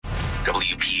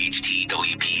WPHT,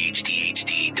 WPHT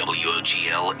HD,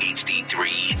 WOGL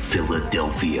HD3,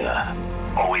 Philadelphia.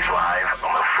 Always live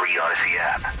on the free Odyssey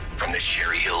app. From the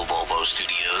Cherry Hill Volvo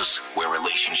Studios, where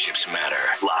relationships matter.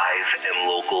 Live and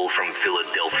local from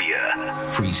Philadelphia.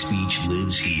 Free speech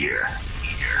lives here.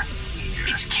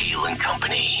 It's Kale and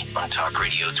Company on Talk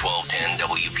Radio 1210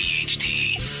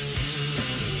 WPHT.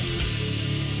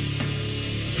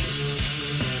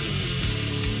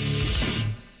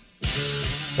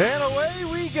 And away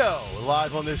we go.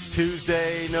 Live on this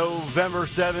Tuesday, November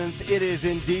 7th. It is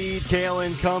indeed Kale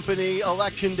and Company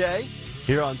Election Day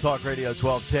here on Talk Radio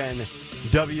 1210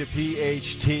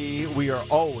 WPHT. We are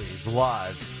always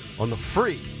live on the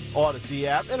free Odyssey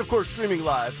app and, of course, streaming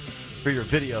live for your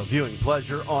video viewing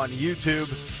pleasure on YouTube.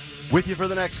 With you for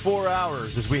the next 4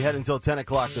 hours as we head until 10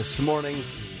 o'clock this morning.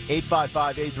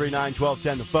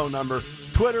 855-839-1210, the phone number.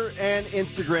 Twitter and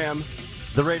Instagram.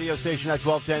 The radio station at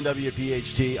 1210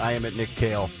 WPHT. I am at Nick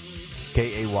Kale,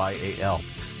 K-A-Y-A-L.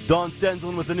 Dawn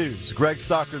Stenzlin with the news. Greg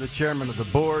Stocker, the chairman of the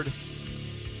board.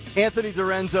 Anthony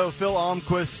Dorenzo, Phil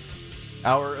Almquist,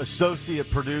 our associate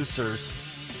producers.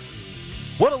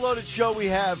 What a loaded show we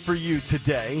have for you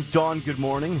today. Dawn, good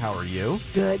morning. How are you?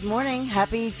 Good morning.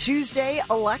 Happy Tuesday,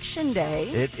 Election Day.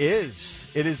 It is.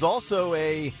 It is also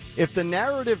if the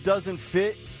narrative doesn't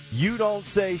fit, you don't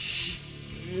say shh.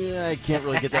 I can't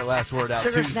really get that last word out.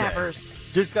 Sugar Tuesday. snappers.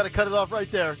 Just got to cut it off right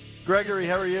there. Gregory,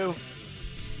 how are you?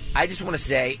 I just want to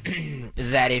say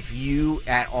that if you,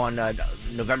 on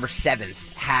November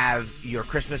 7th, have your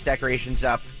Christmas decorations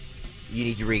up, you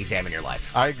need to re-examine your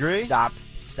life. I agree. Stop.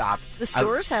 The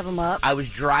stores have them up. I was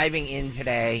driving in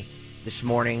this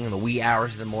morning, in the wee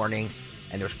hours of the morning,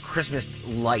 and there's Christmas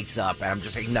lights up, and I'm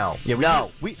just like, no.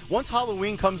 We once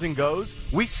Halloween comes and goes,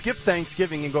 we skip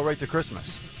Thanksgiving and go right to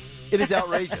Christmas. It is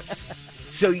outrageous.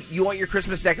 So you want your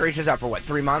Christmas decorations up for,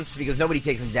 3 months? Because nobody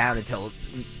takes them down until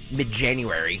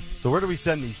mid-January. So where do we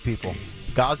send these people?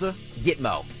 Gaza?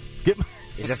 Gitmo.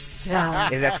 Is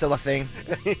that still a thing?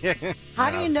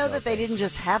 How do you know that they didn't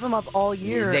just have them up all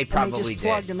year They probably and they just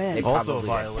plugged them in? Also a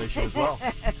violation as well.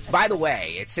 By the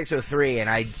way, it's 6:03, and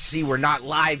I see we're not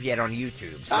live yet on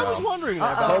YouTube. So I was wondering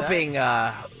about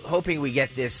hoping we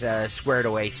get this squared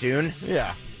away soon.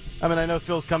 Yeah. I mean, I know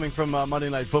Phil's coming from Monday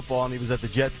Night Football, and he was at the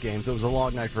Jets game, so it was a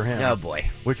long night for him. Oh, boy.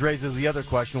 Which raises the other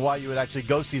question, why you would actually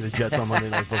go see the Jets on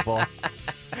Monday Night Football.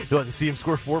 You want to see him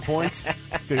score 4 points?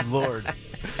 Good Lord.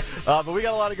 But we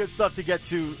got a lot of good stuff to get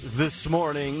to this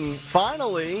morning.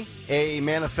 Finally, a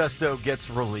manifesto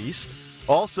gets released.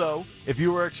 Also, if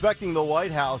you were expecting the White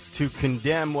House to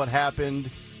condemn what happened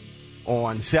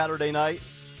on Saturday night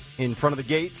in front of the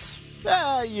gates,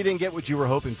 you didn't get what you were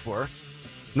hoping for.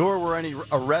 Nor were any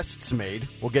arrests made.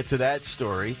 We'll get to that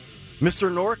story. Mr.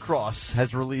 Norcross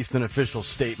has released an official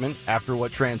statement after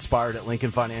what transpired at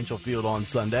Lincoln Financial Field on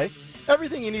Sunday.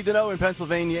 Everything you need to know in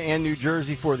Pennsylvania and New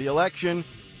Jersey for the election,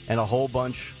 and a whole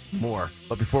bunch more.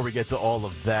 But before we get to all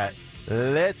of that,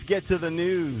 let's get to the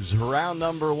news. Round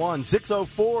number 1,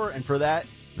 6:04, and for that,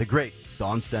 the great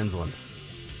Dawn Stenzlin.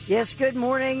 Yes, good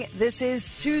morning. This is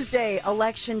Tuesday,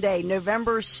 Election Day,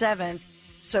 November 7th.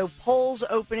 So polls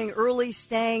opening early,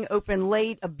 staying open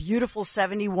late, a beautiful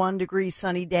 71-degree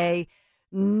sunny day.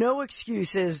 No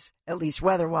excuses, at least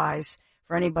weather-wise,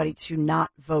 for anybody to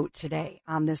not vote today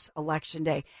on this election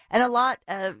day. And a lot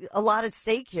at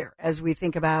stake here as we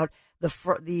think about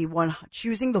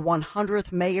choosing the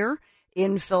 100th mayor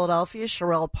in Philadelphia.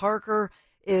 Sherelle Parker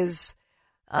is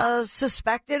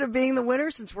suspected of being the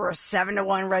winner since we're a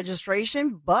 7-1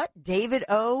 registration, but David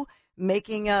O.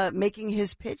 making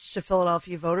his pitch to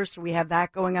Philadelphia voters. So we have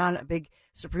that going on, a big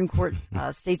Supreme Court,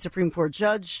 state Supreme Court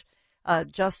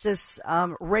justice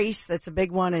race. That's a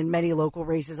big one, and many local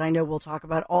races. I know we'll talk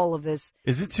about all of this.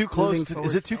 Is it too close?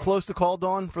 Is it too close to call,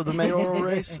 Dawn, for the mayoral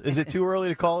race? Is it too early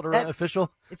to call it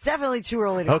official? It's definitely too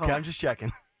early to call. Okay, I'm just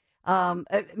checking.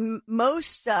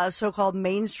 Most so-called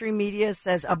mainstream media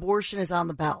says abortion is on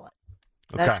the ballot.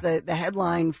 That's the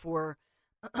headline for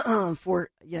Dan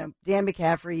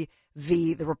McCaffrey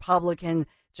v. the Republican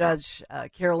Judge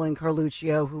Carolyn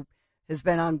Carluccio, who has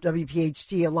been on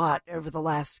WPHT a lot over the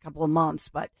last couple of months.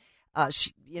 But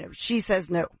she says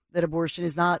no, that abortion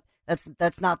is not.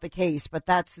 That's not the case. But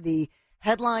that's the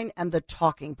headline and the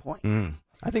talking point.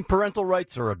 I think parental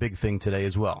rights are a big thing today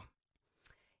as well.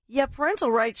 Yeah, parental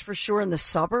rights for sure in the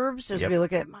suburbs as we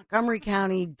look at Montgomery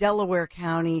County, Delaware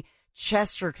County,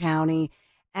 Chester County,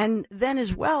 and then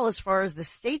as well as far as the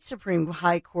state Supreme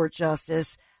High Court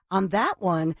justice on that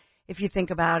one. If you think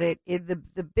about it,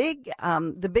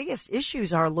 the biggest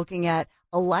issues are looking at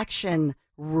election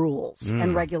rules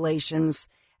and regulations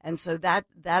And so that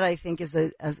I think is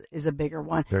a bigger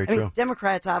one. Very true. Mean,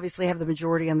 Democrats obviously have the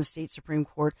majority on the state Supreme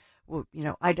Court. Well,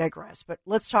 I digress. But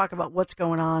let's talk about what's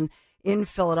going on in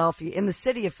Philadelphia, in the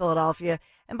city of Philadelphia.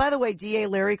 And by the way, DA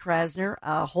Larry Krasner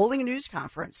holding a news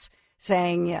conference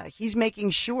saying he's making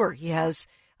sure he has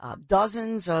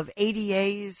dozens of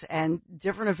ADAs and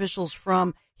different officials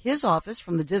from his office,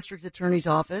 from the district attorney's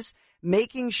office,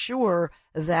 making sure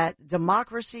that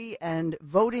democracy and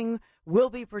voting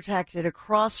will be protected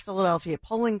across Philadelphia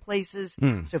polling places.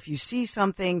 So if you see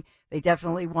something, they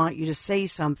definitely want you to say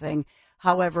something.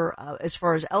 However, as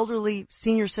far as elderly,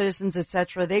 senior citizens, et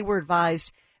cetera, they were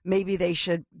advised maybe they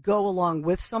should go along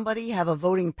with somebody, have a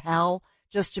voting pal,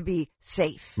 just to be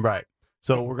safe. Right.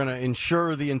 So we're going to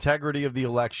ensure the integrity of the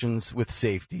elections with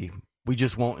safety. We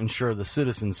just won't ensure the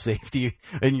citizens' safety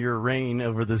in your reign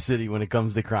over the city when it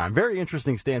comes to crime. Very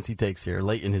interesting stance he takes here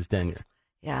late in his tenure.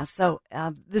 Yeah, so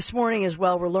this morning as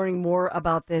well, we're learning more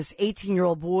about this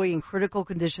 18-year-old boy in critical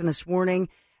condition this morning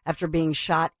after being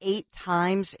shot 8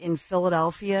 times in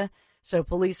Philadelphia. So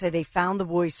police say they found the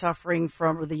boy suffering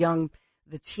from, or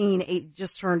the teen,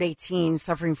 just turned 18,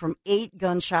 suffering from 8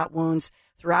 gunshot wounds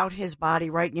throughout his body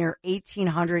right near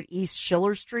 1800 East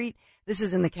Schiller Street. This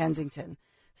is in the Kensington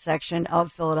section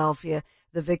of Philadelphia.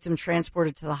 The victim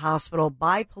transported to the hospital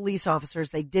by police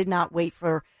officers. They did not wait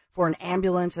for an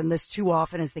ambulance, and this too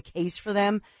often is the case for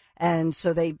them. And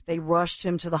so they rushed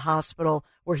him to the hospital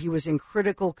where he was in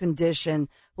critical condition.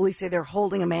 Police say they're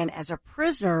holding a man as a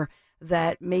prisoner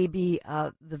that may be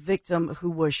the victim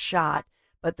who was shot,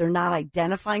 but they're not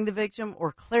identifying the victim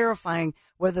or clarifying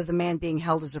whether the man being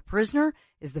held as a prisoner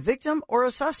is the victim or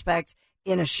a suspect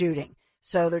in a shooting.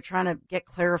 So they're trying to get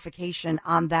clarification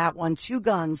on that one. 2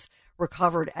 guns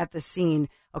recovered at the scene,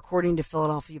 according to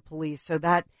Philadelphia police. So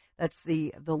that's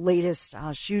the latest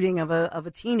shooting of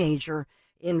a teenager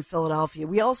in Philadelphia.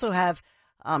 We also have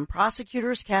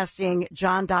prosecutors casting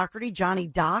John Doherty, Johnny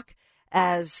Doc,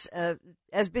 as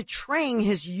betraying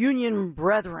his union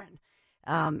brethren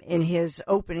in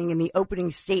the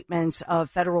opening statements of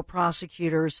federal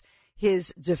prosecutors.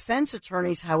 His defense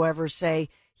attorneys, however, say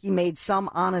he made some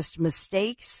honest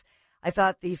mistakes. I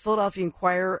thought the Philadelphia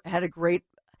Inquirer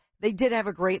did have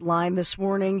a great line this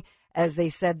morning as they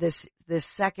said this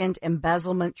second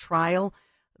embezzlement trial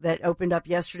that opened up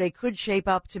yesterday could shape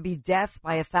up to be death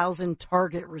by 1,000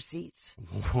 Target receipts.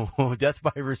 Death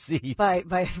by receipts. By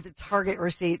the Target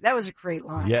receipt. That was a great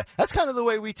line. Yeah, that's kind of the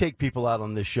way we take people out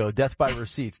on this show. Death by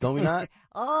receipts, don't we not?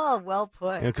 Oh, well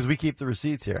put. Because we keep the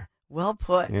receipts here. Well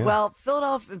put. Yeah. Well,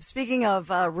 Philadelphia, speaking of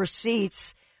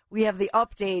receipts, we have the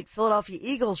update. Philadelphia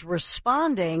Eagles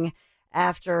responding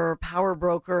after power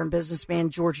broker and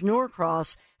businessman George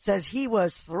Norcross says he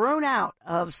was thrown out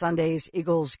of Sunday's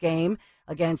Eagles game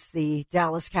against the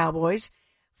Dallas Cowboys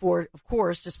for, of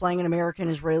course, displaying an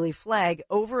American-Israeli flag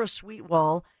over a suite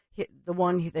wall, the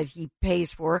one that he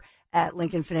pays for at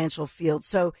Lincoln Financial Field.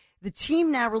 So the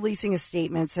team now releasing a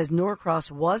statement says Norcross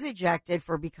was ejected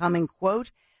for becoming,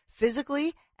 quote,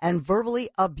 physically and verbally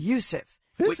abusive.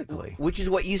 Physically, which is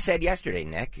what you said yesterday,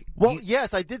 Nick. Well,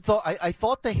 yes, I did. I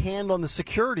thought the hand on the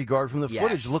security guard from the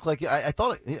footage looked like I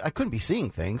thought I couldn't be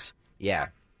seeing things. Yeah,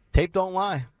 tape don't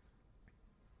lie.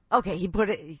 Okay, he put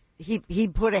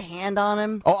a hand on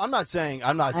him. Oh, I'm not saying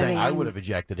I would have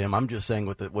ejected him. I'm just saying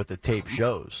what the tape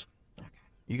shows. Okay.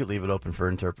 You could leave it open for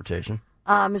interpretation.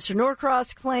 Mr.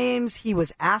 Norcross claims he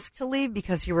was asked to leave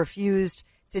because he refused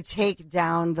to take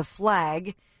down the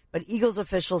flag. But Eagles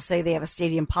officials say they have a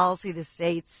stadium policy that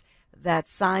states that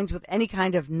signs with any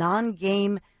kind of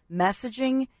non-game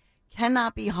messaging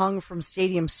cannot be hung from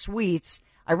stadium suites.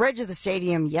 I read to the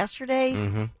stadium yesterday.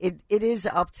 Mm-hmm. It is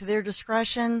up to their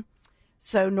discretion.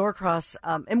 So Norcross,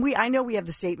 I know we have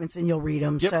the statements and you'll read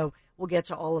them. Yep. So we'll get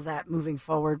to all of that moving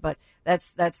forward. But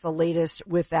that's the latest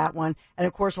with that one. And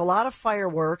of course, a lot of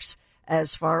fireworks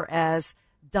as far as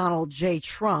Donald J.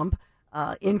 Trump.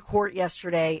 In court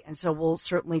yesterday, and so we'll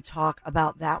certainly talk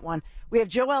about that one. We have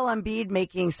Joel Embiid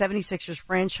making 76ers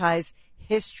franchise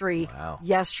history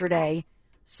yesterday.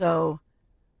 So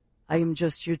I am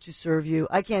just here to serve you.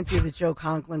 I can't do the Joe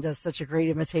Conklin does such a great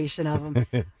imitation of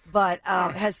him, but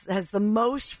has the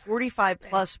most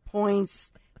 45-plus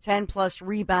points, 10-plus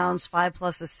rebounds,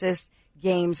 5-plus assists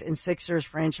games in Sixers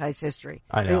franchise history.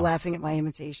 I know. Are you laughing at my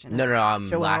imitation? No, I'm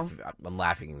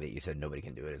laughing that you said nobody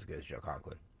can do it as good as Joe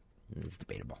Conklin. It's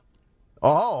debatable.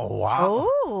 Oh, wow.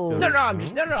 Oh. No, I'm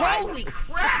just, no. Holy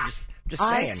crap. Just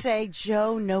saying. I say,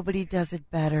 Joe, nobody does it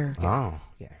better. Oh.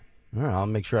 Yeah. All right, I'll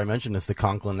make sure I mention this to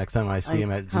Conklin next time I see him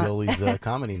at Zioli's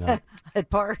comedy night. At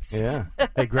Parks. Yeah.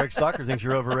 Hey, Greg Stocker thinks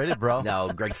you're overrated, bro.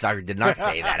 No, Greg Stocker did not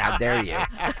say that. How dare you?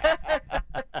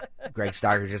 Greg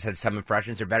Stocker just said some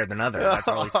impressions are better than others. That's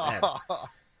all he said.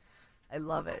 I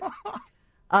love it.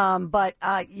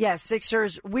 Yes,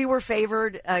 Sixers, we were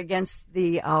favored against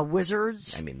the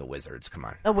Wizards. I mean, the Wizards, come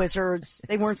on. The Wizards.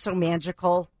 They weren't so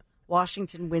magical.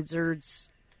 Washington Wizards.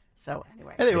 So,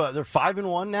 anyway. Hey, they're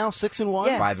 5-1 now, 6-1?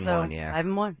 Yeah, 5-1, yeah.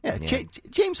 5-1. Yeah,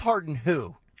 James Harden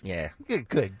who? Yeah.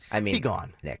 Good. I mean, be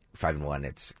gone. Nick, 5-1, come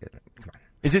on.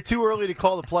 Is it too early to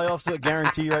call the playoffs a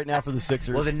guarantee right now for the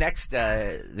Sixers? Well, their next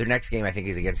game, I think,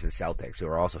 is against the Celtics, who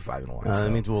are also 5-1.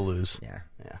 That means we'll lose. Yeah.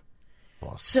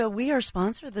 So we are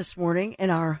sponsored this morning in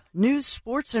our news,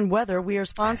 sports, and weather. We are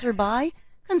sponsored by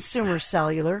Consumer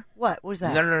Cellular. What was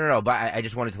that? No. But I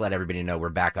just wanted to let everybody know we're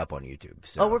back up on YouTube.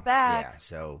 So, we're back. Yeah.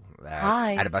 So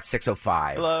Hi. At about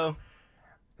 6:05. Hello.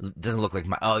 Doesn't look like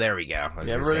my. Oh, there we go.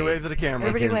 Everybody wave to the camera.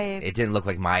 Everybody wave. It didn't look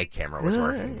like my camera was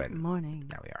working, but Good morning.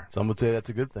 now we are. Some would say that's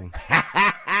a good thing.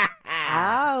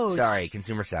 Ouch. Sorry,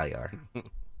 Consumer Cellular.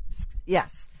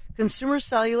 Yes. Consumer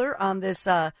Cellular on this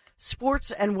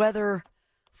sports and weather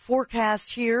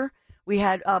forecast here. We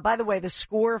had, by the way, the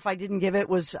score, if I didn't give it,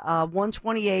 was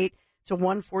 128 to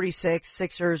 146.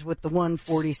 Sixers with the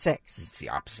 146. It's the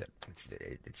opposite.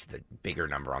 It's the bigger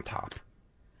number on top.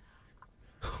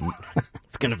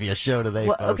 It's going to be a show today,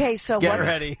 Well, folks. okay, so Get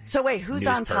ready. So wait, who's News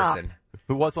on top? person.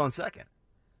 What's on second?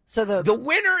 So The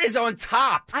winner is on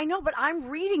top. I know, but I'm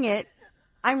reading it.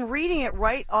 I'm reading it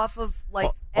right off of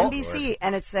NBC,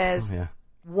 and it says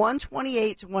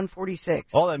 128 to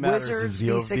 146. All that matters Wizards is v.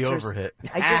 the Sixers. overhit.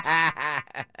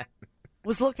 I just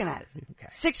was looking at it. Okay.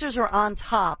 Sixers are on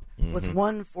top with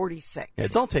 146. Yeah,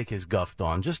 don't take his guff,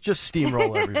 Dawn. Just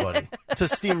steamroll everybody. It's a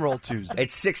steamroll Tuesday.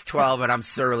 It's 6:12, and I'm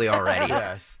surly already.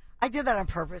 Yes. I did that on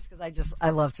purpose because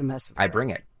I love to mess with I her. bring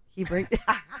it. He brings.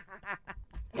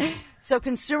 So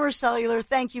Consumer Cellular,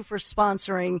 thank you for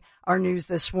sponsoring our news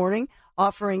this morning,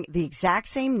 offering the exact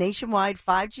same nationwide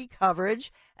 5G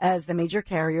coverage as the major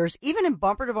carriers, even in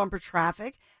bumper-to-bumper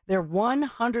traffic. Their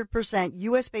 100%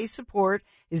 U.S.-based support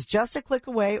is just a click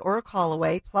away or a call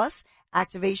away. Plus,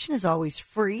 activation is always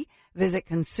free. Visit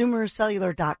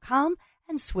consumercellular.com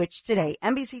and switch today.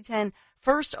 NBC 10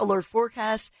 First Alert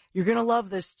Forecast. You're going to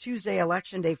love this Tuesday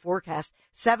Election Day forecast.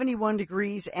 71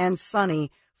 degrees and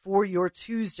sunny for your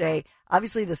Tuesday.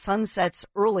 Obviously, the sun sets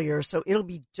earlier, so it'll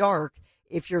be dark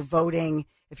if you're voting.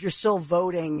 If you're still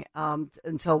voting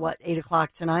until 8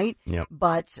 o'clock tonight. Yep.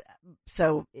 But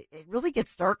so it really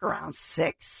gets dark around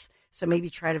 6. So maybe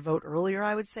try to vote earlier,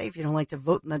 I would say, if you don't like to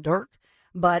vote in the dark.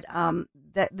 But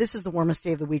this is the warmest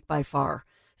day of the week by far.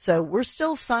 So we're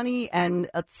still sunny and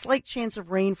a slight chance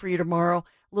of rain for you tomorrow.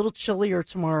 A little chillier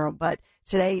tomorrow, but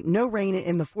today, no rain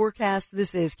in the forecast.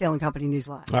 This is Kale & Company News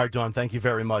Live. All right, Dawn, thank you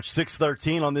very much.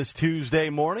 6:13 on this Tuesday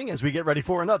morning as we get ready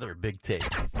for another Big Take.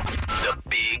 The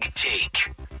Big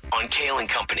Take on Kale &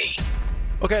 Company.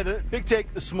 Okay, the big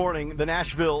take this morning, the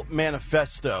Nashville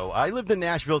Manifesto. I lived in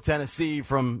Nashville, Tennessee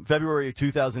from February of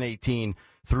 2018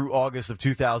 through August of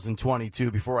 2022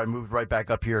 before I moved right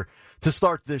back up here to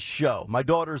start this show. My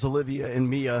daughters, Olivia and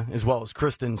Mia, as well as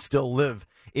Kristen, still live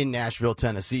in Nashville,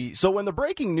 Tennessee. So when the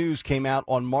breaking news came out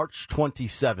on March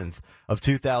 27th of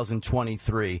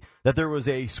 2023 that there was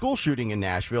a school shooting in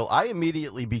Nashville, I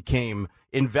immediately became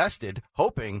invested,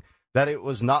 hoping that it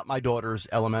was not my daughter's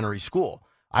elementary school.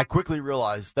 I quickly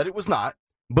realized that it was not,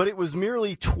 but it was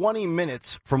merely 20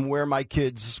 minutes from where my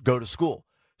kids go to school.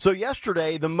 So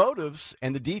yesterday, the motives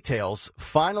and the details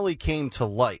finally came to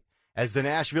light as the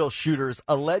Nashville shooter's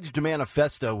alleged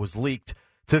manifesto was leaked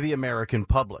to the American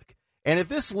public. And if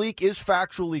this leak is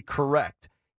factually correct,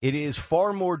 it is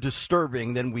far more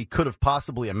disturbing than we could have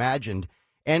possibly imagined.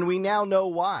 And we now know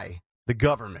why the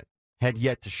government had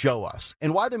yet to show us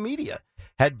and why the media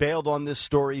had bailed on this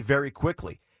story very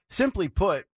quickly. Simply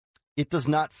put, it does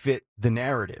not fit the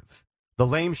narrative. The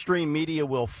lamestream media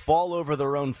will fall over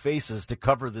their own faces to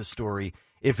cover this story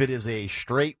if it is a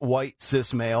straight white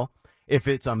cis male, if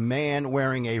it's a man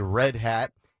wearing a red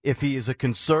hat, if he is a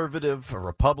conservative, a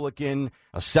Republican,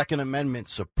 a Second Amendment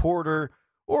supporter,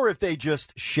 or if they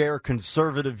just share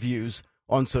conservative views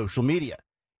on social media.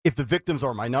 If the victims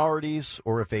are minorities,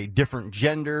 or if a different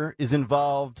gender is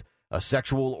involved, a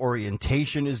sexual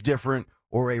orientation is different,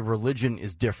 or a religion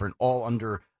is different, all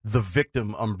under the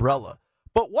victim umbrella.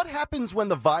 But what happens when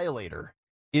the violator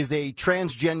is a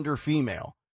transgender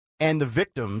female and the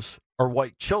victims are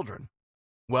white children?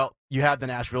 Well, you have the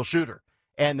Nashville shooter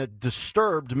and the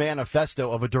disturbed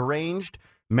manifesto of a deranged,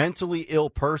 mentally ill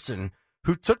person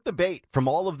who took the bait from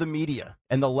all of the media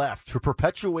and the left to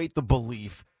perpetuate the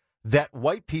belief that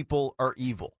white people are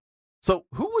evil. So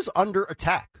who was under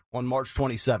attack on March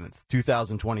 27th,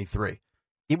 2023?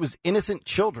 It was innocent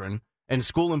children and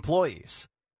school employees.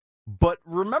 But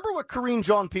remember what Karine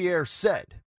Jean-Pierre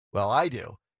said? Well, I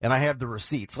do, and I have the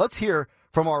receipts. Let's hear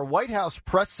from our White House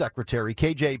press secretary,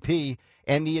 KJP,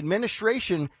 and the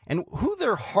administration, and who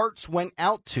their hearts went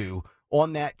out to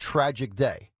on that tragic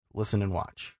day. Listen and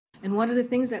watch. And one of the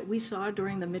things that we saw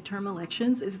during the midterm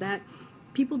elections is that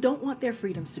people don't want their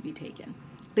freedoms to be taken.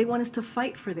 They want us to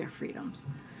fight for their freedoms.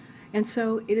 And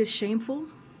so it is shameful,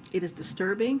 it is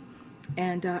disturbing,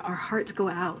 and our hearts go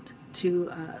out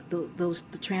to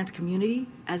the trans community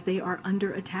as they are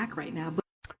under attack right now.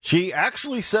 She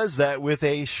actually says that with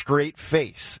a straight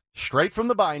face, straight from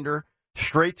the binder,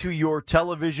 straight to your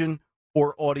television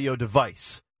or audio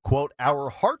device. Quote, our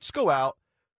hearts go out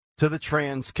to the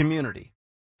trans community.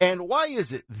 And why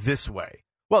is it this way?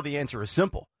 Well, the answer is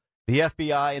simple. The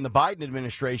FBI and the Biden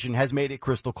administration has made it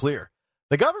crystal clear.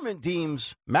 The government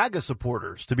deems MAGA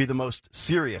supporters to be the most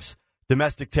serious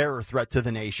domestic terror threat to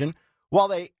the nation, while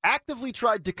they actively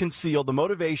tried to conceal the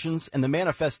motivations and the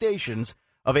manifestations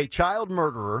of a child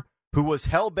murderer who was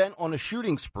hell-bent on a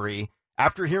shooting spree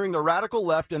after hearing the radical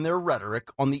left and their rhetoric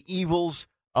on the evils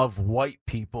of white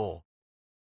people.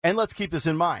 And let's keep this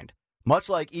in mind. Much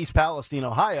like East Palestine,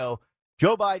 Ohio,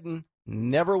 Joe Biden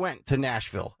never went to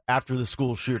Nashville after the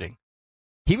school shooting.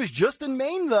 He was just in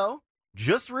Maine, though,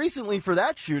 just recently for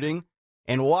that shooting.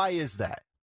 And why is that?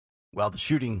 Well, the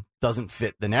shooting doesn't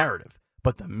fit the narrative,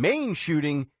 but the Maine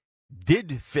shooting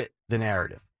did fit the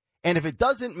narrative. And if it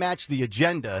doesn't match the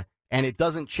agenda and it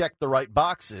doesn't check the right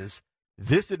boxes,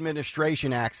 this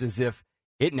administration acts as if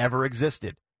it never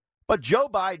existed. But Joe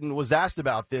Biden was asked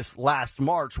about this last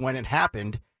March when it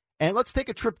happened. And let's take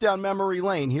a trip down memory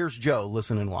lane. Here's Joe.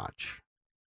 Listen and watch.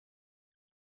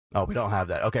 Oh, we don't have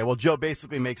that. Okay, well, Joe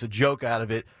basically makes a joke out of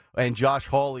it, and Josh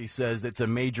Hawley says that's a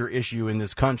major issue in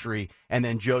this country, and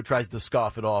then Joe tries to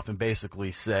scoff it off and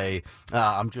basically say,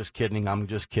 I'm just kidding,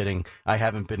 I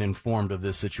haven't been informed of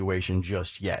this situation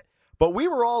just yet. But we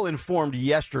were all informed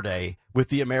yesterday with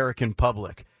the American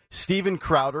public. Steven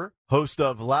Crowder, host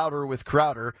of Louder with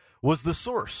Crowder, was the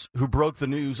source who broke the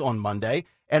news on Monday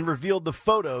and revealed the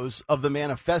photos of the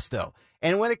manifesto.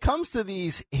 And when it comes to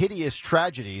these hideous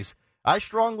tragedies, I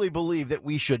strongly believe that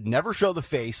we should never show the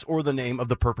face or the name of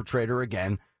the perpetrator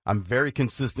again. I'm very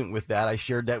consistent with that. I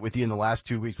shared that with you in the last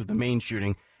 2 weeks with the Maine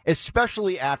shooting,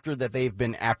 especially after that they've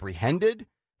been apprehended,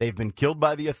 they've been killed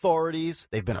by the authorities,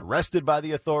 they've been arrested by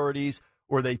the authorities,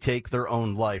 or they take their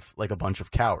own life like a bunch of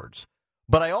cowards.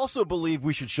 But I also believe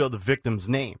we should show the victims'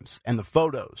 names and the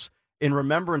photos in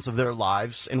remembrance of their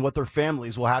lives and what their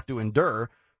families will have to endure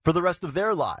for the rest of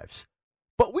their lives.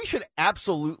 But we should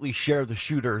absolutely share the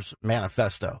shooter's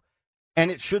manifesto,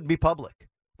 and it should be public.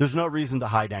 There's no reason to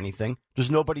hide anything. There's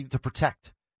nobody to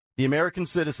protect. The American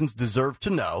citizens deserve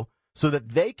to know so that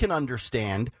they can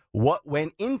understand what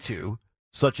went into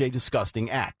such a disgusting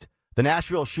act. The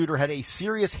Nashville shooter had a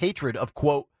serious hatred of,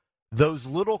 quote, those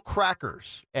little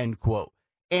crackers, end quote,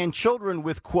 and children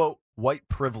with, quote, white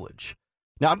privilege.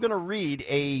 Now, I'm going to read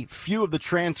a few of the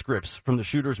transcripts from the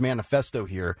shooter's manifesto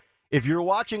here. If you're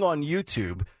watching on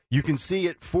YouTube, you can see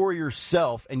it for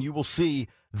yourself, and you will see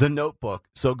the notebook.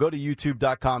 So go to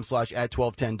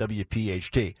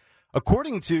youtube.com/@1210WPHT.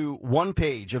 According to one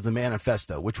page of the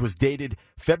manifesto, which was dated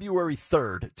February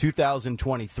 3rd,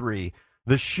 2023,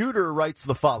 the shooter writes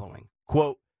the following,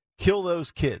 quote, kill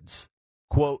those kids,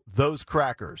 quote, those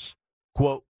crackers,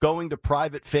 quote, going to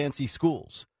private fancy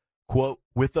schools, quote,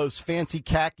 with those fancy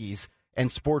khakis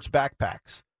and sports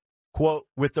backpacks, quote,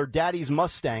 with their daddy's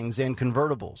Mustangs and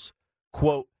convertibles,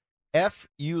 quote, F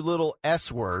you little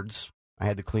S words, I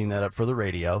had to clean that up for the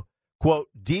radio, quote,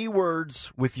 D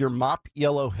words with your mop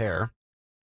yellow hair,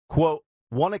 quote,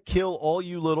 want to kill all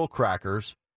you little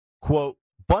crackers, quote,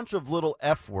 bunch of little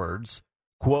F words,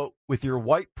 quote, with your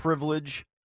white privilege,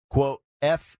 quote,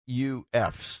 F you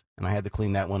Fs, and I had to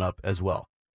clean that one up as well.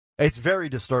 It's very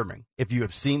disturbing if you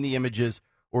have seen the images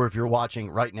or if you're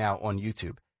watching right now on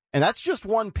YouTube. And that's just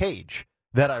one page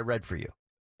that I read for you.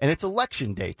 And it's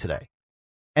election day today.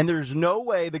 And there's no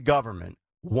way the government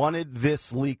wanted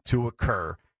this leak to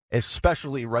occur,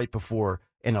 especially right before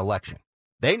an election.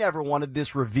 They never wanted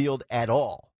this revealed at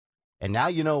all. And now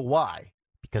you know why.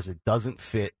 Because it doesn't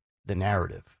fit the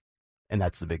narrative. And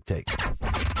that's the big take.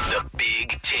 The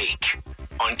Big Take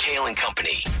on Kale and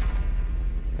Company.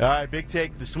 All right, big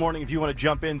take this morning. If you want to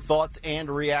jump in, thoughts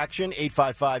and reaction,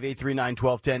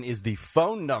 855-839-1210 is the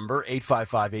phone number,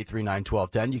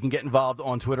 855-839-1210. You can get involved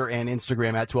on Twitter and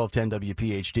Instagram at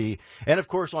 1210WPHT. And, of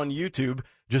course, on YouTube,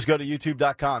 just go to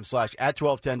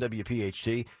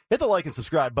youtube.com/@1210WPHT. Hit the like and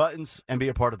subscribe buttons and be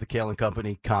a part of the Kale and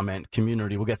Company comment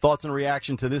community. We'll get thoughts and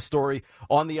reaction to this story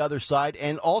on the other side.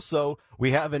 And also, we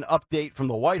have an update from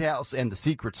the White House and the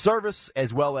Secret Service,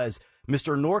 as well as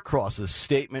Mr. Norcross's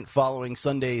statement following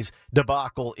Sunday's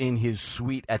debacle in his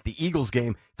suite at the Eagles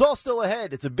game. It's all still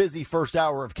ahead. It's a busy first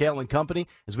hour of Kale and Company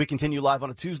as we continue live on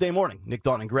a Tuesday morning. Nick,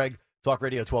 Dawn, and Greg, Talk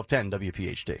Radio 1210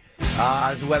 WPHT.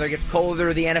 As the weather gets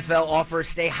colder, the NFL offers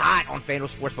stay hot on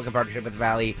FanDuel Sportsbook in partnership with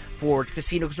Valley Forge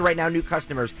Casino. Because right now, new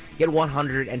customers get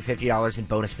 $150 in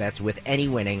bonus bets with any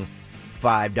winning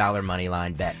 $5 money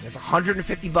line bet. That's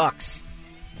 $150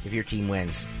 if your team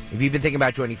wins. If you've been thinking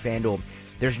about joining FanDuel,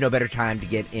 there's no better time to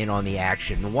get in on the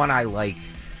action. The one I like,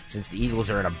 since the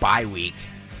Eagles are in a bye week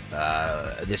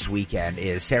this weekend,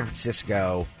 is San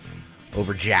Francisco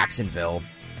over Jacksonville.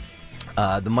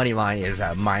 The money line is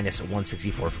minus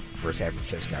 164 for San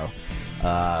Francisco.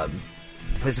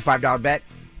 Place a $5 bet,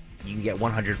 you can get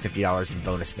 $150 in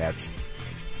bonus bets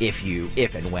if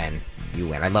and when you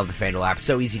win. I love the FanDuel app. It's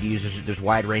so easy to use. There's a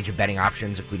wide range of betting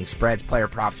options, including spreads, player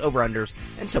props, over-unders,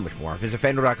 and so much more. Visit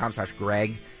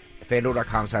FanDuel.com/Greg.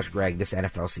 FanDuel.com/Greg this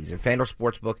NFL season. FanDuel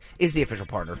Sportsbook is the official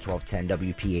partner of 1210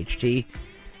 WPHT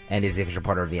and is the official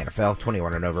partner of the NFL.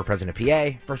 21 and over, present in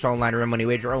PA. First online real money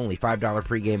wager only. $5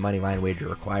 pregame money line wager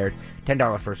required.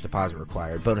 $10 first deposit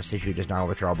required. Bonus issued is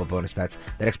non-withdrawable bonus bets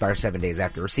that expire 7 days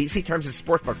after receipt. See terms at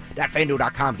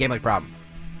sportsbook.fanduel.com. Gambling problem.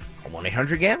 Call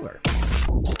 1-800-GAMBLER.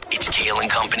 It's Kale and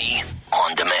Company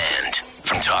on demand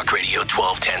from Talk Radio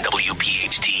 1210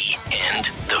 WPHT and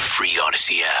the free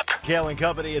Odyssey app. Kale and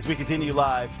Company as we continue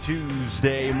live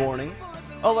Tuesday morning.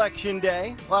 Election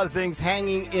day. A lot of things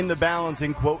hanging in the balance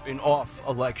in, quote, an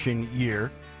off-election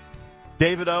year.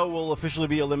 David O will officially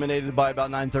be eliminated by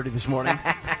about 9:30 this morning.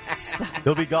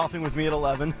 He'll be golfing with me at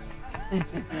 11.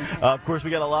 Of course, we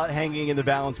got a lot hanging in the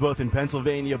balance, both in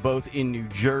Pennsylvania, both in New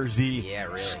Jersey. Yeah,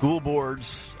 really. School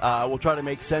boards. We'll try to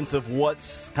make sense of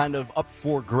what's kind of up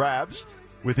for grabs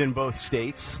within both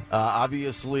states.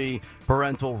 Obviously,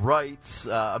 parental rights,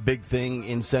 a big thing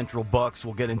in Central Bucks.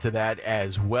 We'll get into that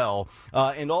as well.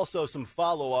 And also some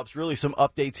follow-ups, really some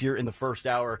updates here in the first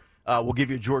hour. We'll give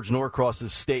you George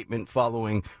Norcross's statement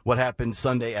following what happened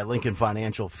Sunday at Lincoln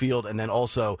Financial Field, and then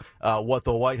also what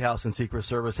the White House and Secret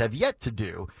Service have yet to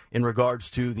do in regards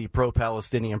to the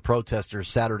pro-Palestinian protesters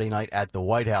Saturday night at the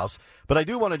White House. But I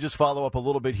do want to just follow up a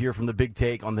little bit here from the big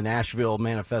take on the Nashville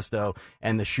Manifesto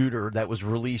and the shooter that was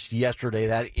released yesterday,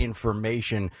 that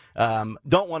information.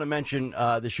 Don't want to mention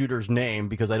the shooter's name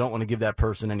because I don't want to give that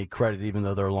person any credit, even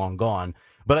though they're long gone.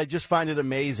 But I just find it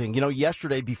amazing. You know,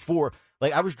 yesterday before...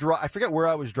 Like I forget where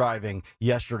I was driving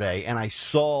yesterday, and I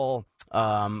saw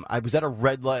I was at a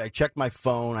red light. I checked my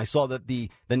phone. I saw that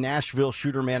the Nashville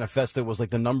Shooter Manifesto was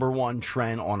like the #1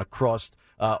 trend on across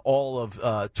all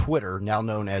of Twitter, now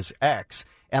known as X.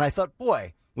 And I thought,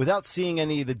 boy, without seeing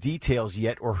any of the details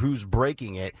yet or who's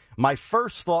breaking it, my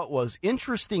first thought was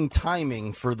interesting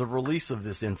timing for the release of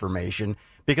this information,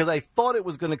 because I thought it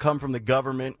was going to come from the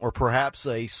government or perhaps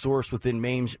a source within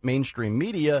mainstream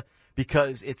media,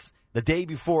 because it's the day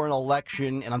before an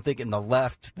election, and I'm thinking the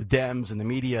left, the Dems, and the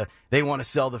media, they want to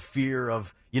sell the fear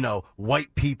of, you know,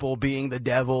 white people being the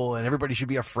devil, and everybody should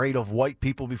be afraid of white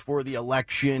people before the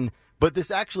election. But this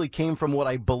actually came from what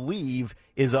I believe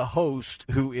is a host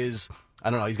who is, I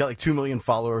don't know, he's got like 2 million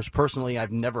followers. Personally,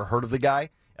 I've never heard of the guy,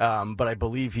 but I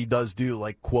believe he does do,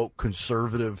 like, quote,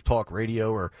 conservative talk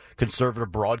radio or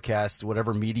conservative broadcast,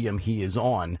 whatever medium he is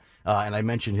on. And I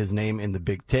mentioned his name in the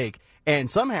big take. And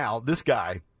somehow this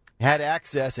guy had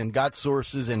access and got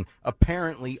sources and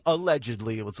apparently,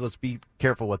 allegedly, let's be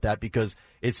careful with that because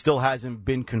it still hasn't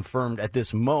been confirmed at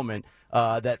this moment,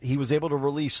 that he was able to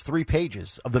release 3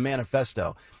 pages of the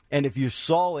manifesto. And if you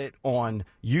saw it on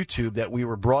YouTube that we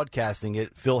were broadcasting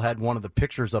it, Phil had one of the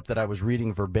pictures up that I was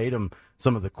reading verbatim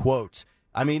some of the quotes.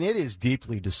 I mean, it is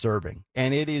deeply disturbing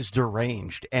and it is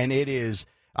deranged and it is,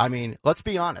 I mean, let's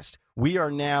be honest. We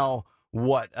are now,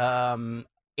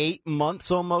 8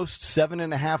 months almost,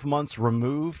 7.5 months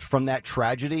removed from that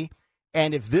tragedy.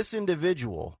 And if this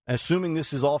individual, assuming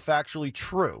this is all factually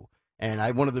true, and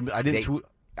I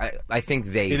think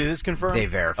it is confirmed. They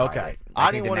verified it.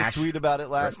 I didn't want to tweet about it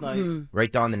last night.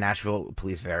 Right on, the Nashville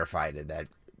police verified it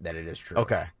that it is true.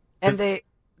 Okay. And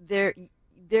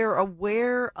they're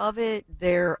aware of it.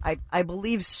 I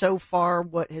believe so far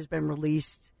what has been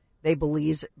released, they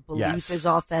believe is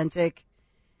authentic.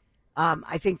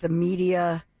 I think the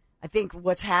media I think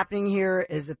what's happening here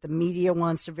is that the media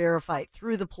wants to verify it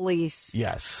through the police.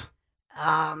 Yes.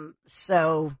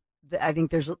 So I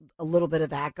think there's a little bit of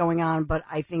that going on, but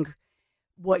I think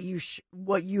what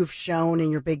you've shown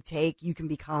in your big take, you can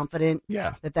be confident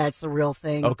that that's the real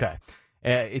thing. Okay.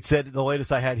 It said the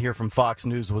latest I had here from Fox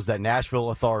News was that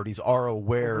Nashville authorities are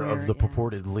aware of the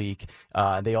purported leak.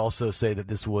 They also say that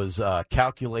this was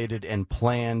calculated and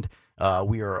planned.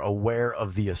 We are aware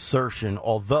of the assertion,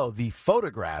 although the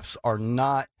photographs are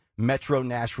not Metro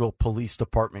Nashville Police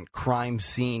Department crime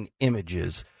scene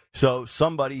images. So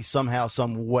somebody, somehow,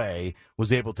 some way,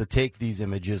 was able to take these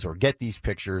images or get these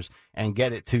pictures and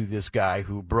get it to this guy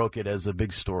who broke it as a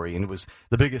big story. And it was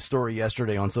the biggest story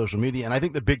yesterday on social media. And I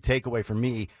think the big takeaway for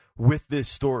me with this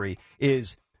story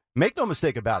is, make no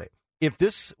mistake about it, if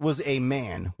this was a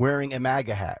man wearing a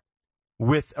MAGA hat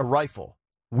with a rifle,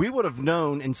 we would have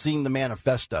known and seen the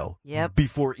manifesto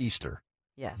before Easter.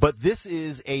 Yes. But this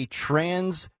is a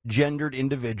transgendered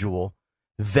individual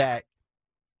that,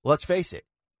 let's face it,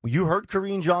 you heard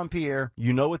Karine Jean-Pierre.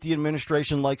 You know what the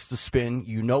administration likes to spin.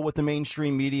 You know what the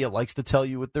mainstream media likes to tell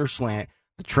you with their slant.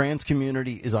 The trans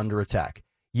community is under attack.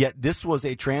 Yet this was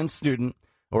a trans student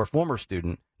or a former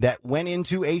student that went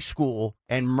into a school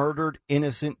and murdered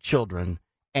innocent children.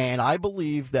 And I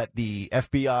believe that the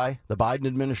FBI, the Biden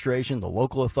administration, the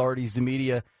local authorities, the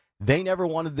media, they never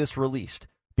wanted this released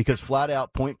because flat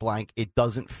out, point blank, it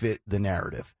doesn't fit the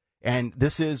narrative. And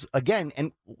this is, again,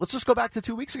 and let's just go back to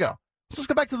 2 weeks ago. Let's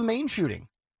go back to the Maine shooting.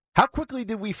 How quickly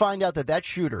did we find out that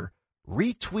shooter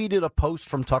retweeted a post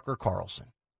from Tucker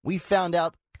Carlson? We found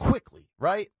out quickly,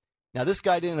 right? Now, this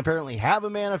guy didn't apparently have a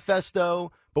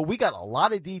manifesto, but we got a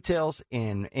lot of details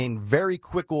in very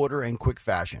quick order and quick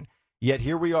fashion. Yet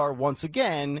here we are once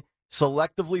again,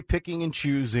 selectively picking and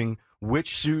choosing which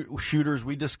shooters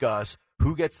we discuss,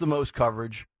 who gets the most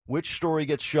coverage, which story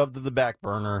gets shoved to the back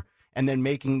burner, and then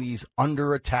making these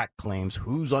under attack claims,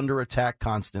 who's under attack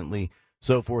constantly,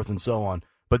 so forth and so on.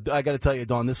 But I got to tell you,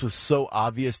 Dawn, this was so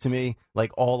obvious to me,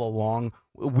 like all along.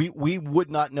 We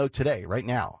would not know today, right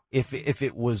now, if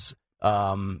it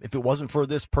wasn't for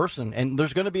this person. And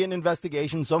there's going to be an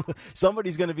investigation.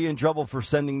 Somebody's going to be in trouble for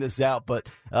sending this out. But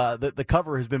the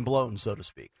cover has been blown, so to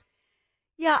speak.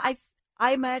 Yeah,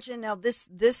 I imagine now this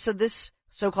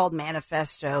so-called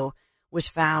manifesto was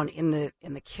found in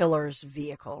the killer's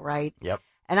vehicle, right? Yep.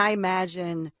 And I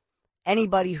imagine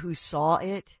anybody who saw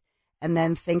it and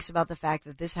then thinks about the fact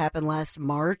that this happened last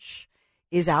March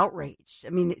is outraged.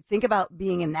 I mean, think about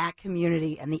being in that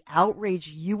community and the outrage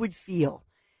you would feel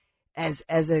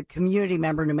as a community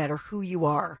member, no matter who you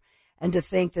are. And to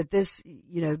think that this,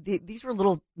 these were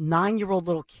little 9-year-old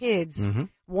little kids. Mm-hmm.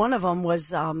 One of them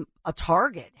was a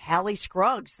target, Hallie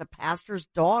Scruggs, the pastor's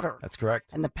daughter. That's correct.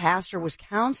 And the pastor was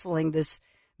counseling this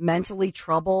mentally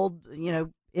troubled,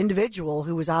 individual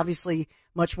who was obviously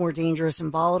much more dangerous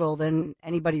and volatile than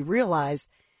anybody realized.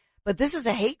 But this is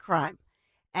a hate crime.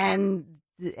 And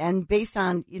based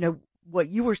on, what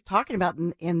you were talking about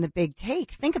in the big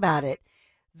take, think about it.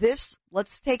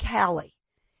 Let's take Hallie.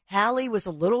 Hallie was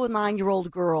a little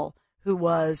 9-year-old girl who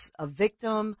was a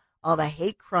victim of a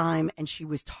hate crime, and she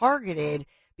was targeted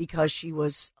because she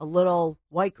was a little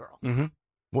white girl. Mm-hmm.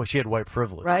 Well, she had white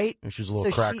privilege. Right? And she was a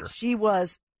little cracker.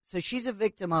 She's a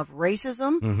victim of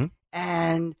racism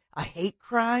and a hate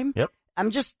crime. Yep.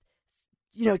 I'm just,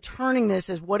 turning this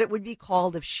as what it would be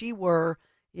called if she were,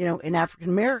 an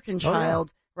African-American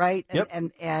child, right?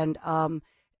 Yep. And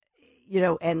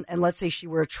let's say she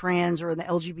were a trans or in the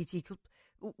LGBT.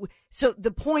 So the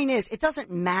point is, it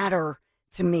doesn't matter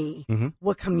to me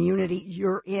what community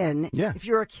you're in. Yeah. If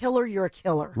you're a killer, you're a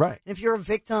killer. Right. And if you're a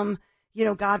victim,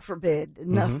 God forbid,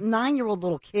 9-year-old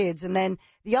little kids. And then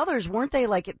the others, weren't they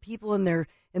like people in their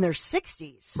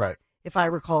 60s? Right. If I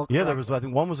recall correctly. Yeah, there was, I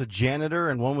think one was a janitor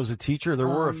and one was a teacher. There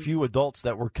were a few adults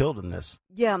that were killed in this.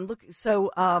 Yeah,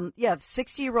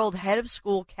 60-year-old head of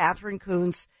school, Catherine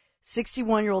Kuntz,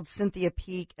 61-year-old Cynthia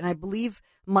Peak, and I believe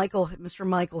Mr.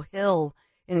 Michael Hill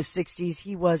in his 60s,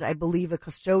 he was, I believe, a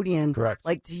custodian. Correct.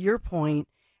 Like, to your point.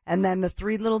 And then the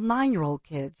 3 little 9-year-old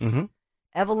kids,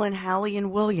 Evelyn, Hallie,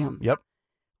 and William. Yep.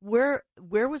 Where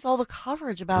was all the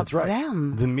coverage about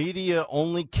them? The media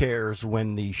only cares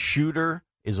when the shooter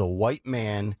is a white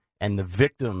man and the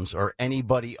victims are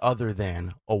anybody other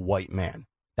than a white man.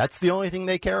 That's the only thing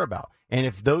they care about. And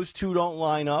if those two don't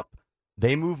line up,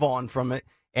 they move on from it.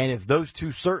 And if those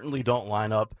two certainly don't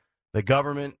line up, the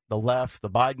government, the left,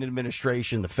 the Biden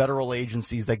administration, the federal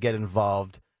agencies that get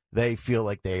involved, they feel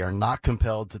like they are not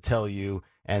compelled to tell you.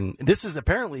 And this is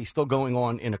apparently still going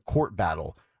on in a court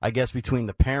battle. I guess, between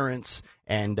the parents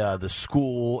and the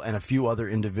school and a few other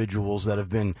individuals that have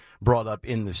been brought up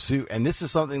in the suit. And this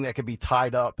is something that could be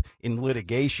tied up in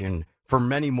litigation for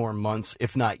many more months,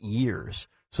 if not years.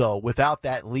 So without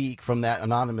that leak from that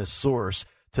anonymous source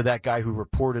to that guy who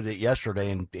reported it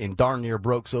yesterday and darn near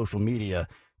broke social media,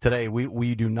 today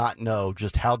we do not know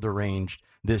just how deranged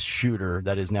this shooter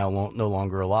that is now no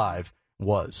longer alive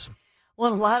was.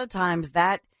 Well, a lot of times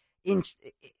I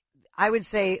would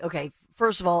say, okay,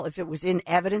 first of all, if it was in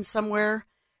evidence somewhere,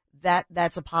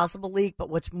 that's a possible leak. But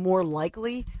what's more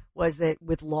likely was that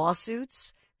with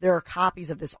lawsuits, there are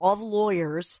copies of this. All the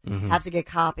lawyers have to get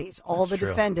copies. All the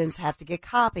defendants have to get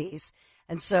copies.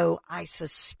 And so I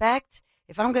suspect,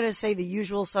 if I'm going to say the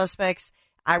usual suspects,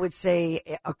 I would say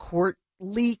a court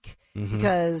leak,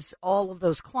 because all of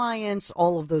those clients,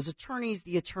 all of those attorneys,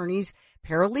 the attorneys,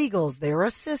 paralegals, their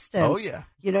assistants. Oh, yeah.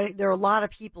 You know, there are a lot of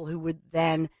people who would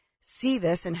then see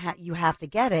this, and you have to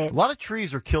get it. A lot of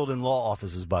trees are killed in law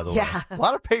offices, by the way. A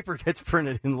lot of paper gets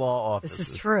printed in law offices.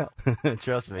 This is true.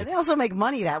 Trust me. And they also make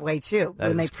money that way, too.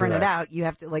 When they print it out, you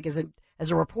have to, like, as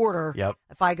a reporter,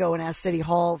 if I go and ask City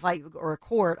Hall or a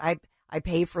court, I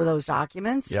pay for those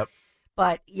documents. Yep.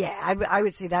 But, yeah, I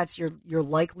would say that's your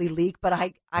likely leak. But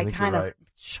I kind of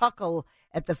chuckle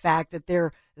at the fact that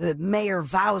the mayor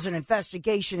vows an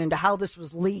investigation into how this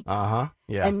was leaked.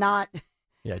 Yeah. And not...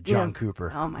 Yeah, John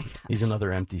Cooper. Oh, my gosh. He's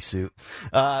another empty suit.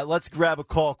 Let's grab a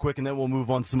call quick, and then we'll move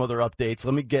on to some other updates.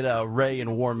 Let me get Ray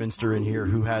in Warminster in here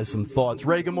who has some thoughts.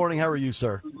 Ray, good morning. How are you,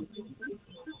 sir?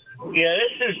 Yeah,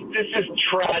 this is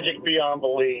tragic beyond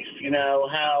belief. You know,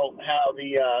 how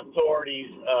the authorities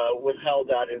withheld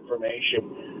that information.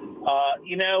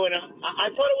 You know, and I thought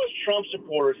it was Trump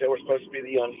supporters that were supposed to be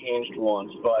the unhinged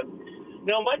ones. But, you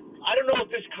know, I don't know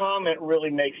if this comment really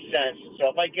makes sense.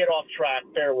 So if I get off track,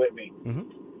 bear with me. Do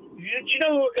you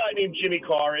know who a guy named Jimmy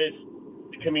Carr is,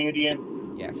 the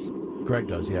comedian? Yes. Greg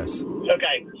does, yes.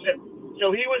 Okay,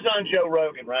 so he was on Joe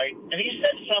Rogan, right? And he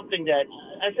said something that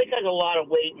I think has a lot of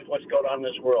weight with what's going on in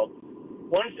this world.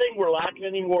 One thing we're lacking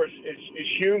anymore is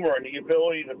humor and the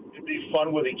ability to be fun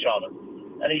with each other.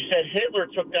 And he said Hitler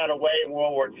took that away in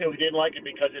World War II. He didn't like it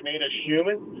because it made us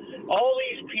human. All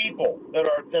these people that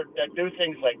do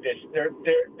things like this,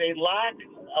 they lack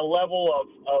a level of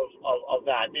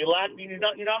that. They lack. You're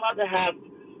not allowed to have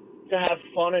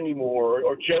fun anymore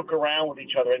or joke around with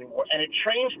each other anymore. And it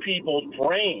trains people's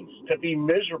brains to be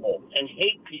miserable and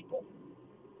hate people.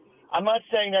 I'm not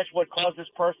saying that's what caused this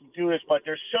person to do this, but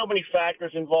there's so many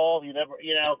factors involved.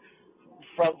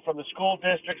 From the school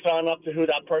districts on up to who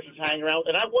that person's hanging around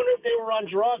with. And I wonder if they were on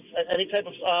drugs, any type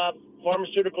of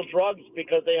pharmaceutical drugs,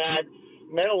 because they had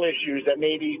mental issues that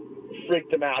maybe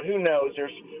freaked them out. Who knows?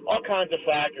 There's all kinds of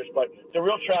factors. But the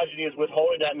real tragedy is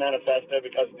withholding that manifesto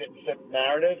because it didn't fit the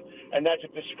narrative. And that's a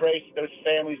disgrace to those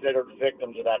families that are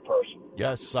victims of that person.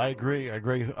 Yes, I agree. I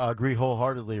agree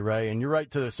wholeheartedly, Ray. And you're right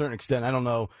to a certain extent. I don't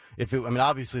know if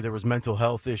obviously there was mental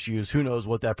health issues. Who knows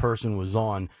what that person was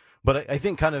on? But I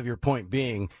think kind of your point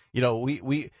being, you know,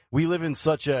 we live in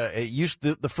such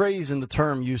the phrase and the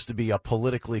term used to be a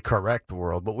politically correct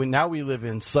world, but now we live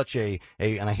in such and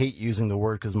I hate using the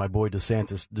word because my boy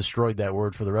DeSantis destroyed that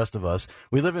word for the rest of us.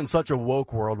 We live in such a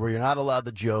woke world where you're not allowed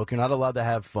to joke, you're not allowed to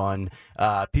have fun.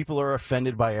 People are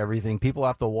offended by everything. People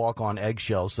have to walk on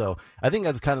eggshells. So I think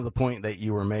that's kind of the point that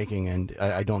you were making, and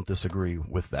I don't disagree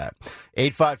with that.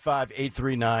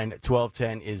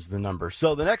 855-839-1210 is the number.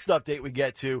 So the next update we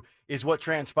get to is what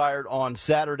transpired on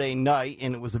Saturday night,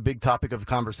 and it was a big topic of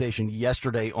conversation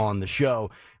yesterday on the show.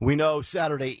 We know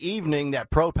Saturday evening that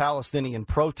pro-Palestinian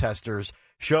protesters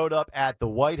showed up at the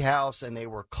White House, and they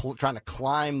were trying to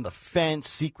climb the fence.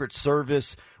 Secret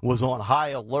Service was on high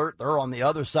alert. They're on the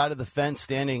other side of the fence,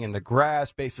 standing in the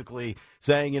grass, basically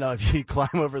saying, you know, if you climb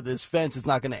over this fence, it's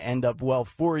not going to end up well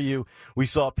for you. We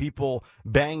saw people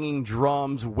banging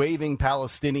drums, waving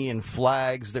Palestinian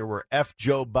flags. There were F.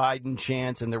 Joe Biden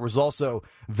chants, and there was also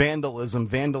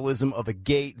vandalism of a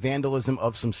gate, vandalism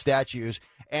of some statues.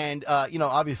 And,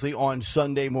 obviously on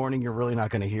Sunday morning, you're really not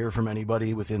going to hear from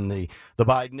anybody within the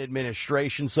Biden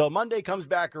administration. So Monday comes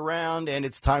back around, and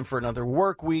it's time for another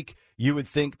work week. You would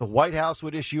think the White House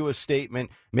would issue a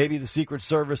statement. Maybe the Secret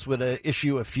Service would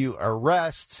issue a few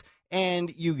arrests,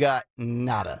 and you got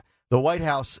nada. The White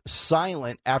House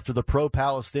silent after the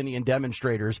pro-Palestinian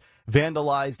demonstrators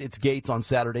vandalized its gates on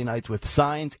Saturday nights with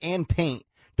signs and paint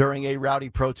during a rowdy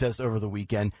protest over the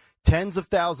weekend. Tens of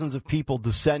thousands of people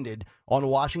descended on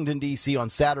Washington, D.C. on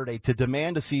Saturday to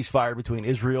demand a ceasefire between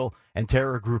Israel and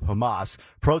terror group Hamas.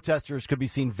 Protesters could be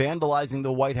seen vandalizing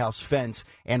the White House fence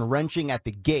and wrenching at the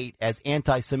gate as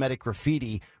anti-Semitic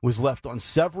graffiti was left on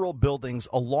several buildings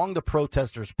along the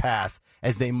protesters' path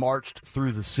as they marched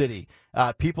through the city.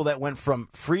 People that went from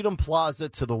Freedom Plaza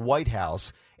to the White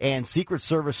House, and Secret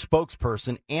Service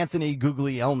spokesperson Anthony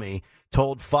Guglielmi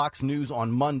told Fox News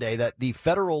on Monday that the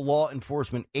federal law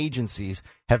enforcement agencies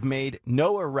have made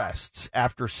no arrests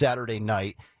after Saturday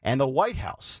night, and the White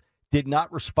House did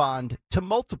not respond to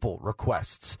multiple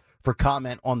requests for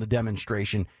comment on the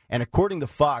demonstration. And according to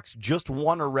Fox, just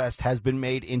one arrest has been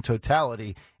made in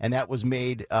totality, and that was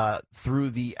made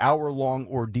through the hour-long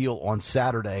ordeal on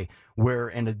Saturday, where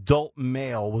an adult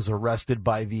male was arrested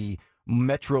by the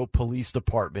Metro Police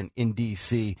Department in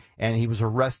D.C., and he was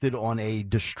arrested on a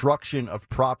destruction of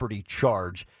property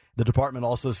charge. The department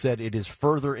also said it is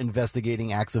further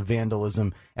investigating acts of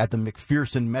vandalism at the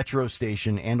McPherson Metro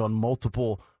station and on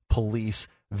multiple police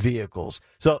vehicles.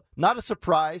 So not a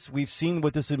surprise. We've seen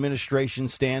what this administration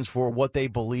stands for, what they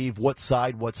believe, what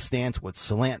side, what stance, what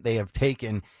slant they have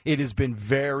taken. It has been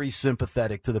very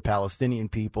sympathetic to the Palestinian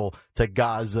people, to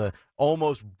Gaza,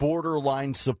 almost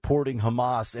borderline supporting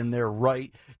Hamas in their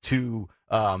right to,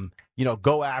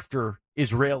 go after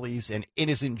Israelis and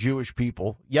innocent Jewish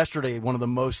people. Yesterday, one of the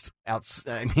most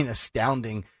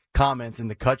astounding comments in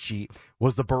the cut sheet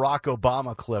was the Barack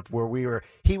Obama clip where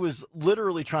he was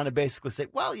literally trying to basically say,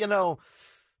 well,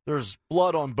 there's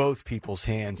blood on both people's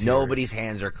hands here. Nobody's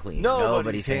hands are clean.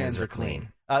 Nobody's hands are clean.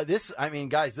 This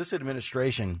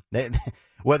administration,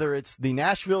 whether it's the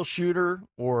Nashville shooter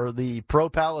or the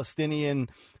pro-Palestinian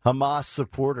Hamas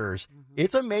supporters,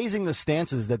 it's amazing the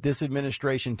stances that this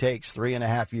administration takes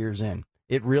 3.5 years in.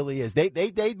 It really is. They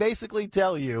basically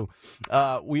tell you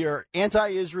we are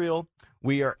anti-Israel,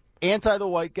 we are anti the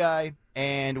white guy,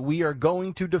 and we are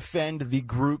going to defend the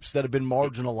groups that have been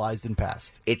marginalized in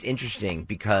past. It's interesting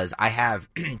because I have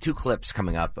two clips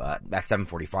coming up at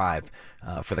 7:45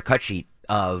 for the cut sheet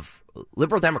of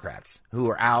liberal Democrats who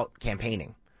are out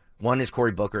campaigning. One is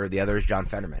Cory Booker, the other is John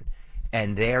Fetterman,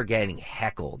 and they are getting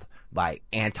heckled by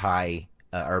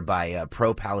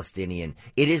pro-Palestinian.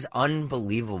 It is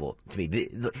unbelievable to me.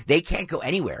 They can't go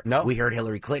anywhere. No. We heard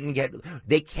Hillary Clinton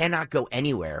they cannot go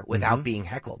anywhere without being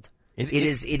heckled. It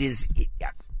is.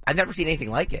 I've never seen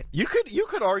anything like it. You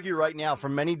could argue right now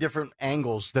from many different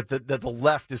angles that the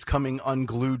left is coming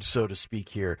unglued, so to speak,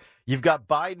 here. You've got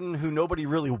Biden, who nobody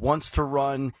really wants to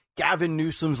run. Gavin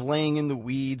Newsom's laying in the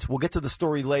weeds. We'll get to the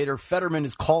story later. Fetterman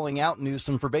is calling out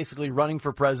Newsom for basically running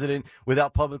for president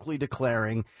without publicly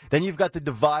declaring. Then you've got the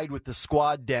divide with the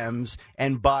squad Dems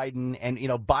and Biden. And,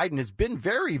 Biden has been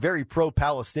very, very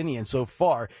pro-Palestinian so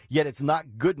far, yet it's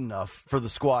not good enough for the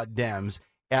squad Dems.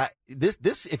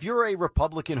 This, if you're a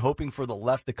Republican hoping for the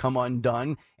left to come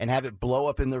undone and have it blow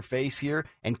up in their face here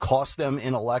and cost them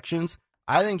in elections,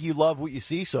 I think you love what you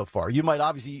see so far. You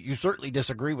certainly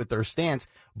disagree with their stance,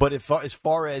 but as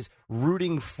far as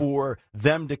rooting for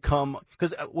them to come,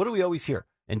 because what do we always hear?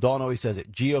 And Dawn always says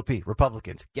it: GOP,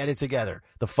 Republicans, get it together.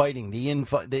 The fighting,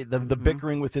 the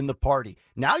bickering within the party.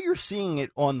 Now you're seeing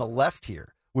it on the left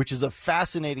here, which is a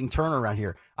fascinating turnaround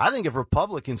here. I think if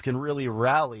Republicans can really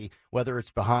rally, whether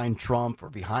it's behind Trump or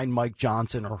behind Mike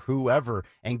Johnson or whoever,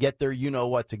 and get their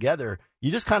you-know-what together,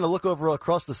 you just kind of look over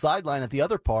across the sideline at the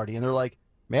other party, and they're like,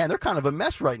 man, they're kind of a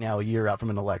mess right now a year out from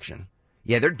an election.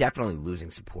 Yeah, they're definitely losing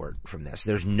support from this.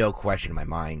 There's no question in my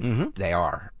mind they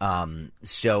are.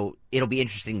 So it'll be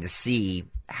interesting to see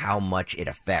how much it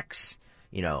affects,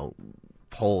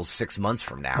 polls 6 months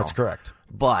from now. That's correct.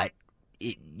 But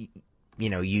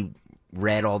you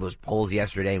read all those polls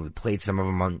yesterday. We played some of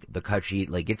them on the cut sheet.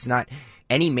 Like, it's not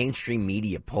any mainstream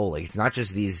media poll. Like, it's not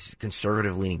just these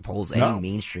conservative-leaning polls. Any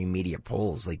mainstream media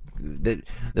polls. Like, the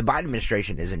Biden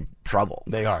administration is in trouble.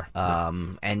 They are.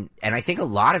 And I think a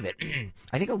lot of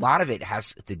it,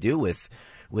 has to do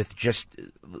with just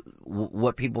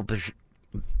what people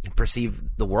perceive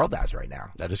the world as right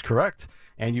now. That is correct.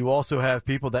 And you also have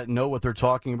people that know what they're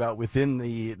talking about within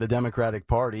the Democratic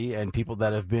Party, and people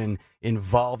that have been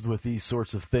involved with these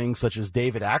sorts of things, such as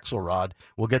David Axelrod.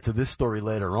 We'll get to this story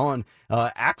later on.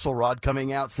 Axelrod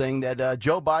coming out saying that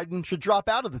Joe Biden should drop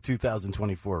out of the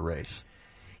 2024 race,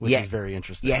 which is very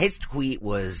interesting. Yeah, his tweet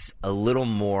was a little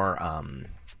more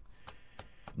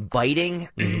biting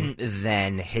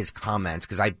than his comments,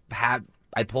 because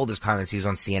I pulled his comments. He was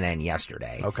on CNN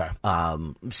yesterday. Okay.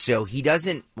 So he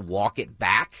doesn't walk it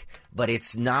back, but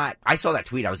it's not. I saw that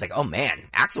tweet. I was like, oh, man,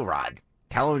 Axelrod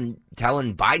telling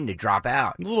Biden to drop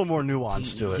out. A little more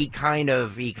nuance to it. He kind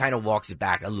of walks it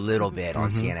back a little bit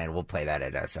on CNN. We'll play that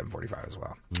at 7:45 as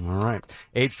well. All right.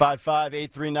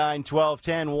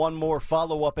 855-839-1210. One more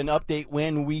follow-up and update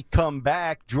when we come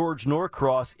back. George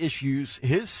Norcross issues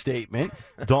his statement.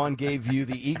 Dawn gave you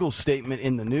the Eagles statement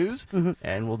in the news,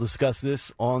 and we'll discuss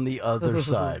this on the other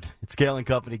side. It's Gale and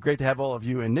Company. Great to have all of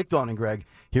you and Nick, Dawn, and Greg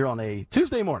here on a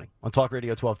Tuesday morning on Talk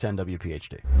Radio 1210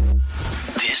 WPHT.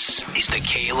 This is the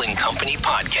Kale and Company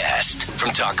podcast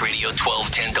from Talk Radio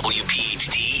 1210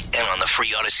 WPHT and on the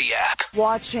free Odyssey app.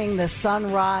 Watching the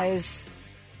sunrise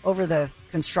over the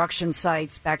construction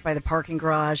sites back by the parking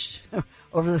garage,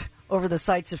 over the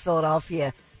sites of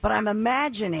Philadelphia. But I'm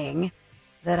imagining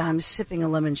that I'm sipping a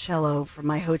limoncello from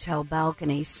my hotel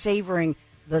balcony, savoring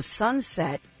the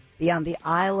sunset beyond the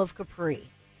Isle of Capri.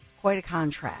 Quite a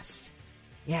contrast.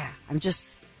 Yeah, I'm just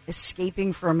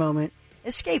escaping for a moment.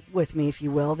 Escape with me, if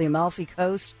you will, the Amalfi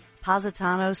Coast,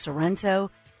 Positano, Sorrento.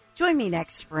 Join me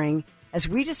next spring as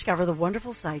we discover the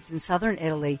wonderful sights in southern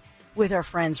Italy with our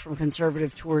friends from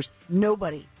Conservative Tours.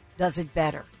 Nobody does it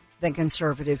better than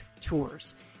Conservative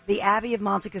Tours. The Abbey of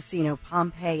Monte Cassino,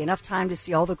 Pompeii, enough time to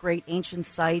see all the great ancient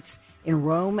sites in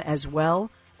Rome as well,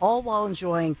 all while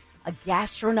enjoying a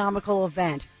gastronomical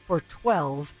event for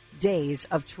 12 days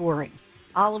of touring.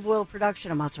 Olive oil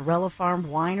production, a mozzarella farm,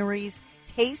 wineries,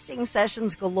 tasting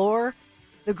sessions galore.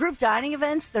 The group dining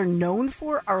events they're known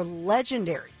for are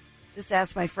legendary. Just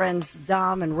ask my friends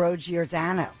Dom and Ro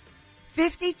Giordano.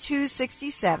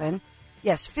 5267.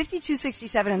 Yes,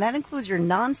 5267, and that includes your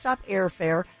nonstop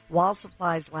airfare while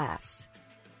supplies last.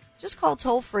 Just call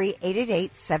toll-free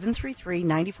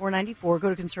 888-733-9494.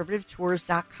 Go to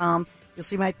conservativetours.com. You'll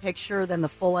see my picture, then the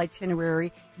full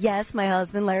itinerary. Yes, my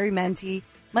husband, Larry Menti,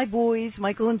 my boys,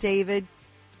 Michael and David.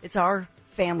 It's our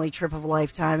family trip of a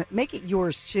lifetime. Make it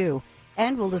yours, too.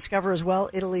 And we'll discover as well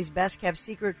Italy's best-kept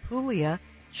secret, Puglia,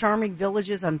 charming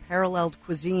villages, unparalleled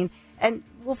cuisine. And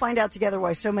we'll find out together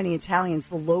why so many Italians,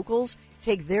 the locals,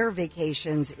 take their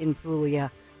vacations in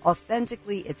Puglia.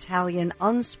 Authentically Italian,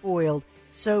 unspoiled,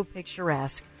 so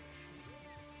picturesque.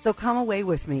 So come away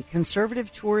with me,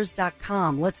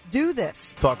 conservativetours.com. Let's do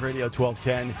this. Talk Radio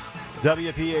 1210,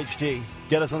 WPHT.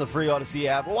 Get us on the free Odyssey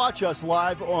app. Watch us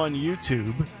live on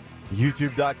YouTube,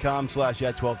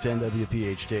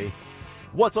 youtube.com/@1210WPHT.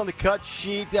 What's on the cut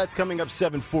sheet? That's coming up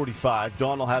 7:45.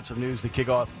 Dawn will have some news to kick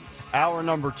off hour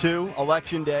number 2,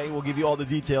 Election Day. We'll give you all the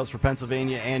details for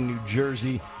Pennsylvania and New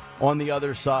Jersey on the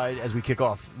other side as we kick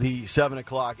off the 7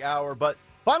 o'clock hour. But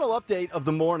final update of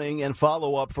the morning and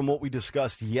follow-up from what we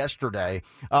discussed yesterday.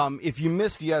 If you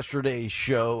missed yesterday's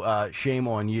show, shame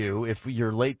on you. If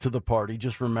you're late to the party,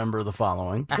 just remember the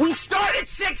following. We start at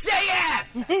 6 a.m.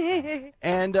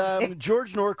 And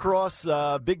George Norcross,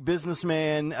 big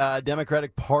businessman,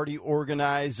 Democratic Party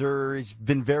organizer. He's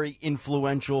been very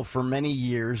influential for many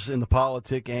years in the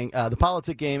politic game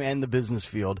and the business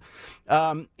field.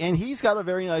 And he's got a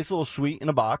very nice little suite in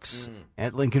a box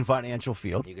at Lincoln Financial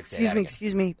Field. You could say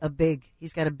Excuse me,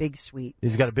 he's got a big suite.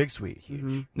 He's got a big suite. Huge.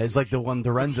 And it's like the one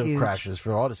Dorenzo crashes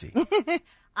for Odyssey.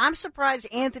 I'm surprised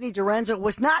Anthony Dorenzo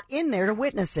was not in there to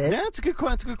witness it. Yeah, it's a good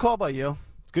call by you.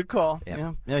 Good call.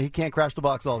 Yep. Yeah, he can't crash the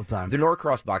box all the time. The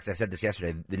Norcross box, I said this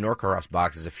yesterday, the Norcross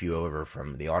box is a few over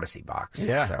from the Odyssey box.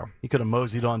 Yeah, so he could have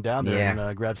moseyed on down there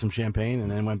and grabbed some champagne and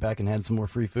then went back and had some more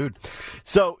free food.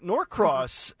 So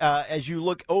Norcross, as you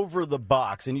look over the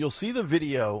box, and you'll see the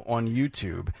video on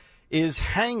YouTube, is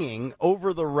hanging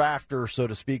over the rafter, so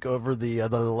to speak, over the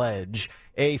ledge,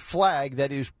 a flag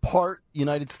that is part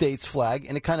United States flag,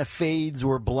 and it kind of fades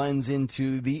or blends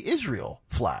into the Israel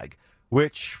flag,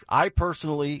 which I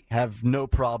personally have no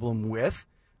problem with.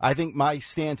 I think my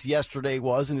stance yesterday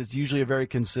was, and it's usually a very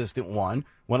consistent one,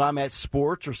 when I'm at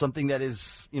sports or something that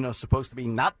is, supposed to be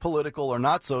not political or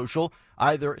not social,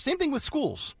 same thing with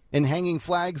schools and hanging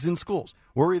flags in schools.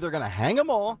 We're either going to hang them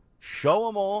all, show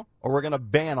them all, or we're going to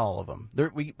ban all of them.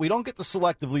 We don't get to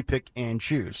selectively pick and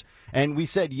choose. And we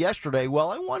said yesterday, well,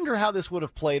 I wonder how this would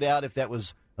have played out if that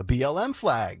was a BLM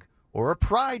flag or a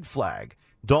pride flag.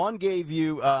 Dawn gave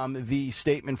you the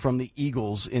statement from the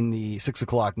Eagles in the 6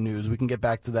 o'clock news. We can get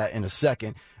back to that in a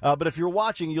second. But if you're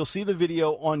watching, you'll see the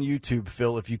video on YouTube,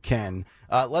 Phil, if you can.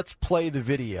 Let's play the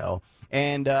video.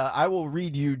 And I will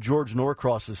read you George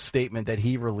Norcross's statement that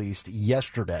he released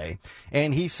yesterday.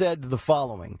 And he said the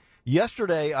following.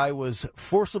 Yesterday, I was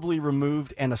forcibly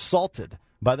removed and assaulted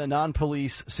by the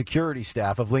non-police security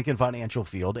staff of Lincoln Financial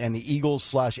Field and the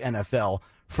Eagles/NFL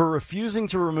for refusing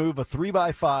to remove a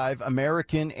 3x5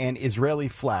 American and Israeli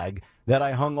flag that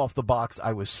I hung off the box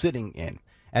I was sitting in.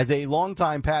 As a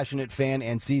longtime passionate fan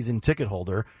and season ticket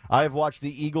holder, I have watched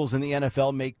the Eagles and the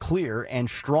NFL make clear and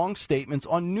strong statements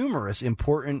on numerous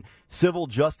important civil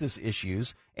justice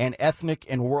issues and ethnic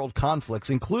and world conflicts,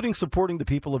 including supporting the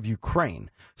people of Ukraine.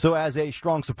 So as a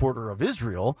strong supporter of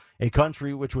Israel, a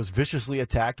country which was viciously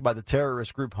attacked by the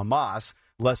terrorist group Hamas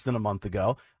less than a month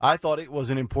ago, I thought it was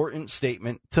an important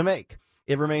statement to make.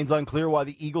 It remains unclear why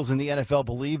the Eagles and the NFL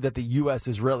believe that the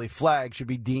U.S.-Israeli flag should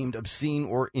be deemed obscene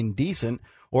or indecent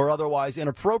or otherwise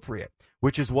inappropriate,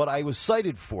 which is what I was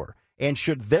cited for, and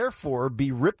should therefore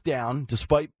be ripped down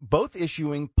despite both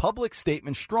issuing public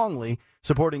statements strongly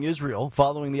supporting Israel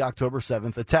following the October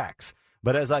 7th attacks.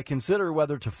 But as I consider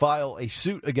whether to file a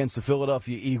suit against the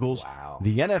Philadelphia Eagles,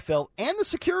 the NFL, and the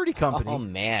security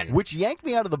company, which yanked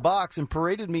me out of the box and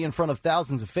paraded me in front of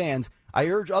thousands of fans, I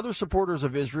urge other supporters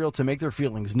of Israel to make their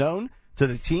feelings known to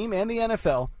the team and the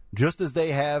NFL, just as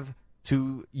they have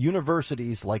to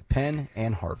universities like Penn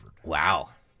and Harvard. Wow.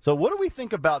 So what do we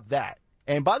think about that?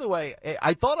 And by the way,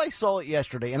 I thought I saw it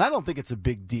yesterday, and I don't think it's a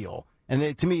big deal.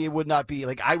 And to me, it would not be,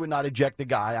 like, I would not eject the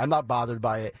guy. I'm not bothered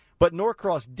by it. But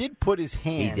Norcross did put his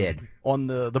hand on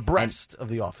the breast of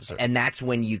the officer. And that's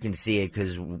when you can see it,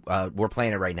 because we're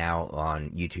playing it right now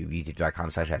on YouTube,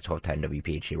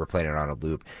 youtube.com/1210WPHT. We're playing it on a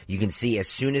loop. You can see as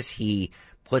soon as he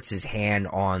puts his hand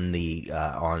on the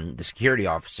security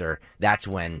officer, that's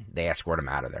when they escort him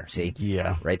out of there. See?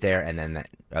 Yeah. Right there, and then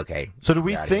okay. So do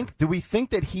we think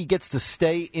that he gets to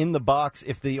stay in the box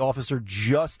if the officer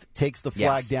just takes the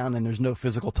flag down and there's no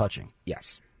physical touching?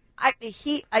 Yes. I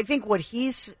think what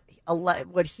he's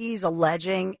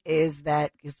alleging is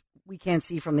that, because we can't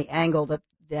see from the angle,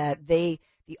 that the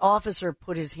officer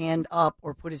put his hand up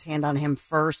or put his hand on him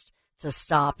first to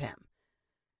stop him.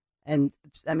 And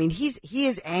I mean, he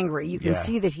is angry. You can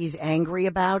see that he's angry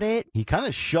about it. He kind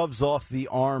of shoves off the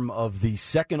arm of the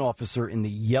second officer in the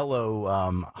yellow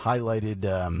highlighted,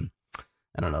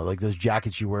 I don't know, like those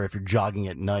jackets you wear if you're jogging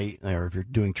at night or if you're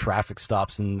doing traffic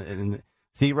stops. And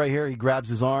see right here, he grabs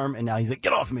his arm and now he's like,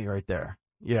 "Get off me!" right there.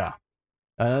 Yeah.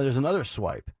 There's another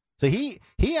swipe. So he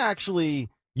actually,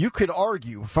 you could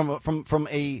argue from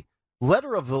a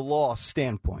letter of the law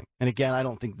standpoint, and again, I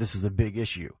don't think this is a big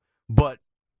issue, but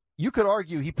you could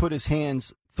argue he put his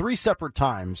hands 3 separate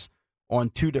times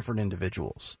on 2 different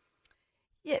individuals.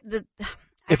 Yeah.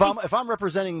 If I'm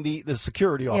representing the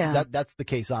security officer, that's the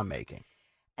case I'm making.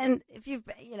 And if you've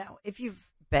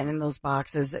been in those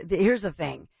boxes, here's the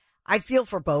thing. I feel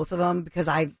for both of them because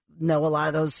I know a lot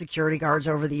of those security guards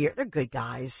over the years. They're good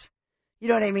guys. You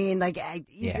know what I mean? Like,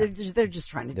 they're just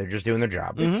trying to. They're just doing their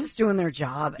job. They're just doing their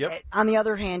job. Yep. On the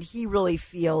other hand, he really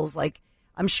feels like,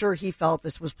 I'm sure he felt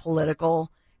this was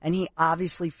political, and he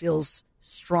obviously feels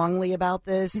strongly about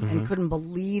this and couldn't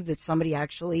believe that somebody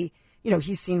actually,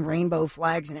 he's seen rainbow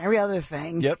flags and every other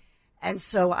thing. Yep. And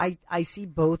so I see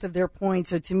both of their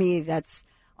points. So to me, that's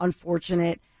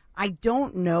unfortunate. I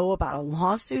don't know about a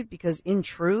lawsuit because, in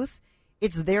truth,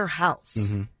 it's their house.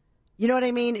 Mm-hmm. You know what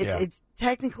I mean? It's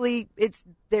technically it's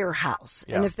their house,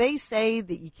 and if they say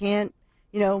that you can't,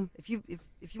 if you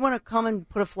want to come and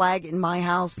put a flag in my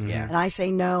house, and I say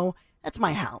no, that's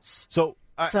my house. So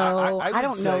I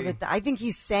don't know that. I think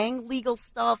he's saying legal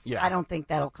stuff. Yeah. I don't think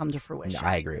that'll come to fruition. No,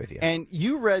 I agree with you. And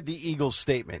you read the Eagles'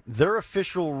 statement. Their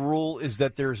official rule is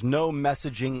that there's no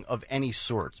messaging of any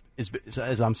sort,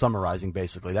 as I'm summarizing,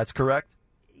 basically. That's correct?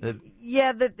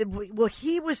 Yeah. Well,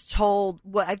 he was told,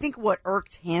 I think what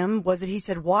irked him was that he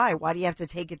said, why? Why do you have to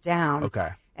take it down? Okay.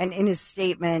 And in his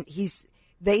statement,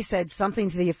 they said something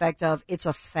to the effect of, it's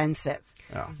offensive.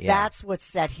 Oh. That's what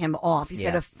set him off. He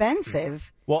said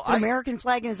offensive. Well, the American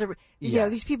flag is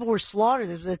these people were slaughtered.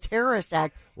 It was a terrorist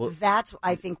act. Well, that's,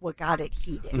 I think, what got it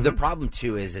heated. The problem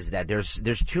too is that there's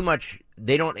too much.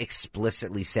 They don't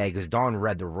explicitly say, because Dawn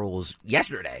read the rules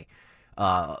yesterday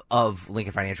of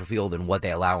Lincoln Financial Field and what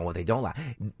they allow and what they don't allow.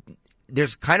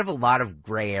 There's kind of a lot of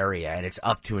gray area, and it's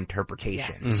up to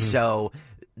interpretation. Yes. So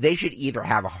they should either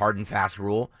have a hard and fast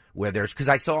rule where there's, because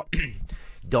I saw.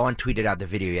 Dawn tweeted out the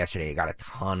video yesterday. It got a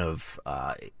ton of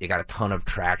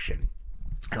traction,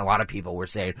 and a lot of people were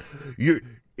saying,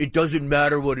 "It doesn't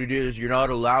matter what it is. You're not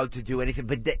allowed to do anything."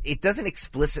 But it doesn't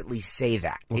explicitly say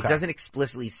that. Okay. It doesn't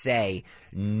explicitly say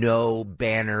no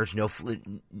banners,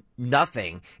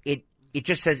 nothing. It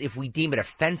just says if we deem it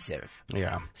offensive.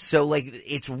 Yeah. So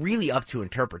it's really up to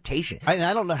interpretation. I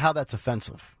don't know how that's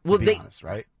offensive. To be honest,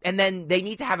 right? And then they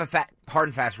need to have a hard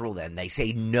and fast rule. Then they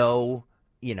say no.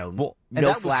 No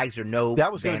flags or no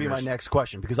That was going to be my next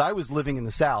question, because I was living in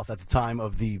the South at the time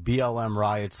of the BLM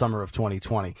riot, summer of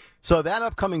 2020. So that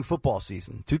upcoming football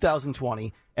season,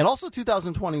 2020, and also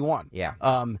 2021,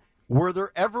 were there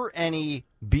ever any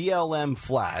BLM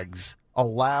flags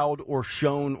allowed or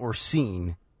shown or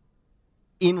seen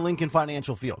in Lincoln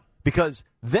Financial Field. Because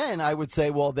then I would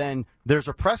say, well, then there's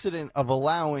a precedent of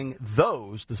allowing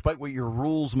those, despite what your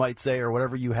rules might say or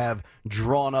whatever you have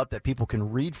drawn up that people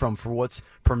can read from for what's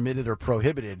permitted or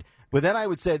prohibited. But then I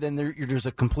would say then there's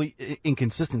a complete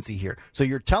inconsistency here. So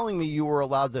you're telling me you were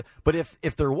allowed to, but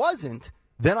if there wasn't,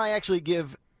 then I actually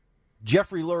give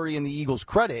Jeffrey Lurie and the Eagles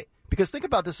credit, because think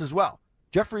about this as well.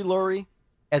 Jeffrey Lurie,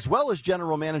 as well as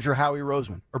general manager Howie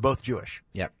Roseman, are both Jewish.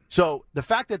 Yep. So the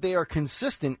fact that they are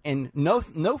consistent and no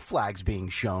flags being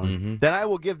shown, then I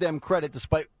will give them credit,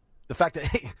 despite the fact that,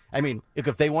 hey, I mean,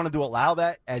 if they wanted to allow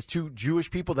that as two Jewish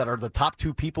people that are the top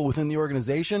two people within the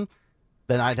organization,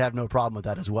 then I'd have no problem with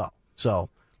that as well. So,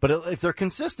 but if they're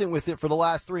consistent with it for the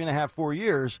last 3.5, 4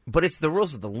 years. But it's the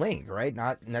rules of the Linc, right?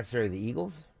 Not necessarily the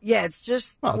Eagles? Yeah, it's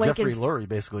just Jeffrey Lurie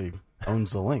basically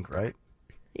owns the Linc, right?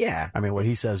 Yeah. I mean, what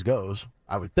he says goes,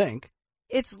 I would think.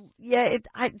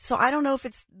 So I don't know if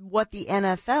it's what the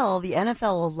NFL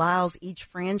allows each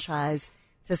franchise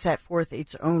to set forth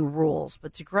its own rules.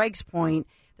 But to Greg's point,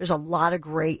 there's a lot of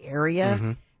gray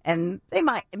area. And they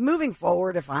might, moving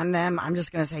forward, if I'm them, I'm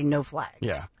just going to say no flags.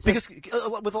 Yeah. Because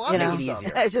with a lot of these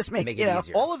stuff, just make it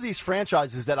easier. All of these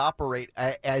franchises that operate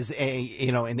as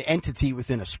an entity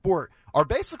within a sport are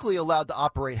basically allowed to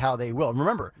operate how they will. And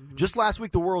remember, just last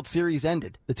week the World Series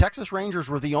ended. The Texas Rangers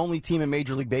were the only team in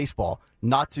Major League Baseball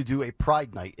not to do a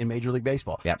Pride Night in Major League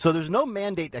Baseball. Yep. So there's no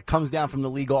mandate that comes down from the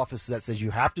league office that says you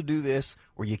have to do this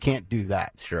or you can't do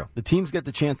that. It's true. The teams get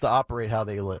the chance to operate how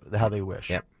they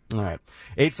wish. Yep. All right.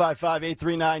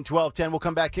 855-839-1210. We'll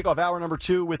come back, kickoff hour number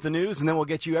 2 with the news, and then we'll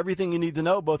get you everything you need to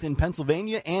know, both in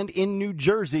Pennsylvania and in New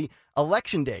Jersey.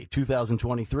 Election Day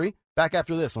 2023. Back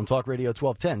after this on Talk Radio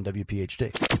 1210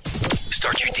 WPHT.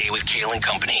 Start your day with Kale and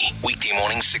Company. Weekday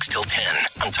mornings 6 till 10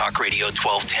 on Talk Radio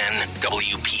 1210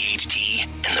 WPHT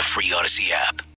and the free Odyssey app.